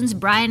Succession's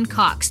Brian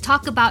Cox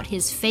talk about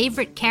his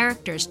favorite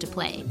characters to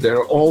play.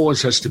 There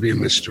always has to be a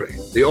mystery.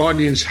 The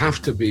audience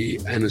have to be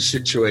in a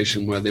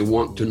situation where they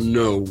want to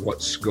know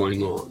what's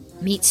going on.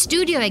 Meet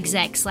studio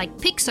execs like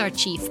Pixar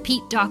chief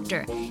Pete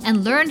Docter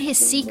and learn his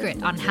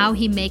secret on how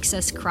he makes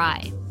us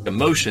cry.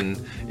 Emotion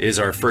is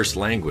our first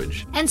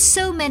language. And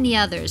so many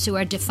others who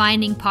are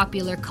defining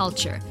popular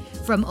culture,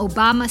 from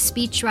Obama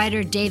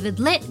speechwriter David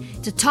Litt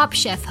to Top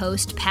Chef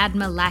host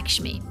Padma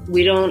Lakshmi.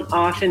 We don't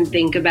often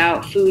think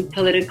about food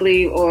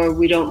politically, or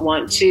we don't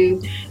want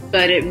to,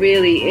 but it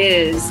really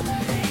is.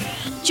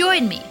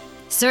 Join me.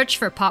 Search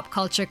for Pop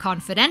Culture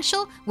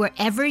Confidential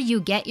wherever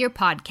you get your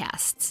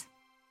podcasts.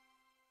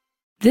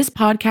 This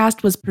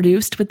podcast was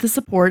produced with the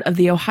support of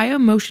the Ohio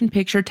Motion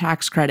Picture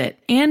Tax Credit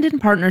and in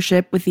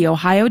partnership with the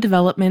Ohio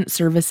Development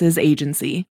Services Agency.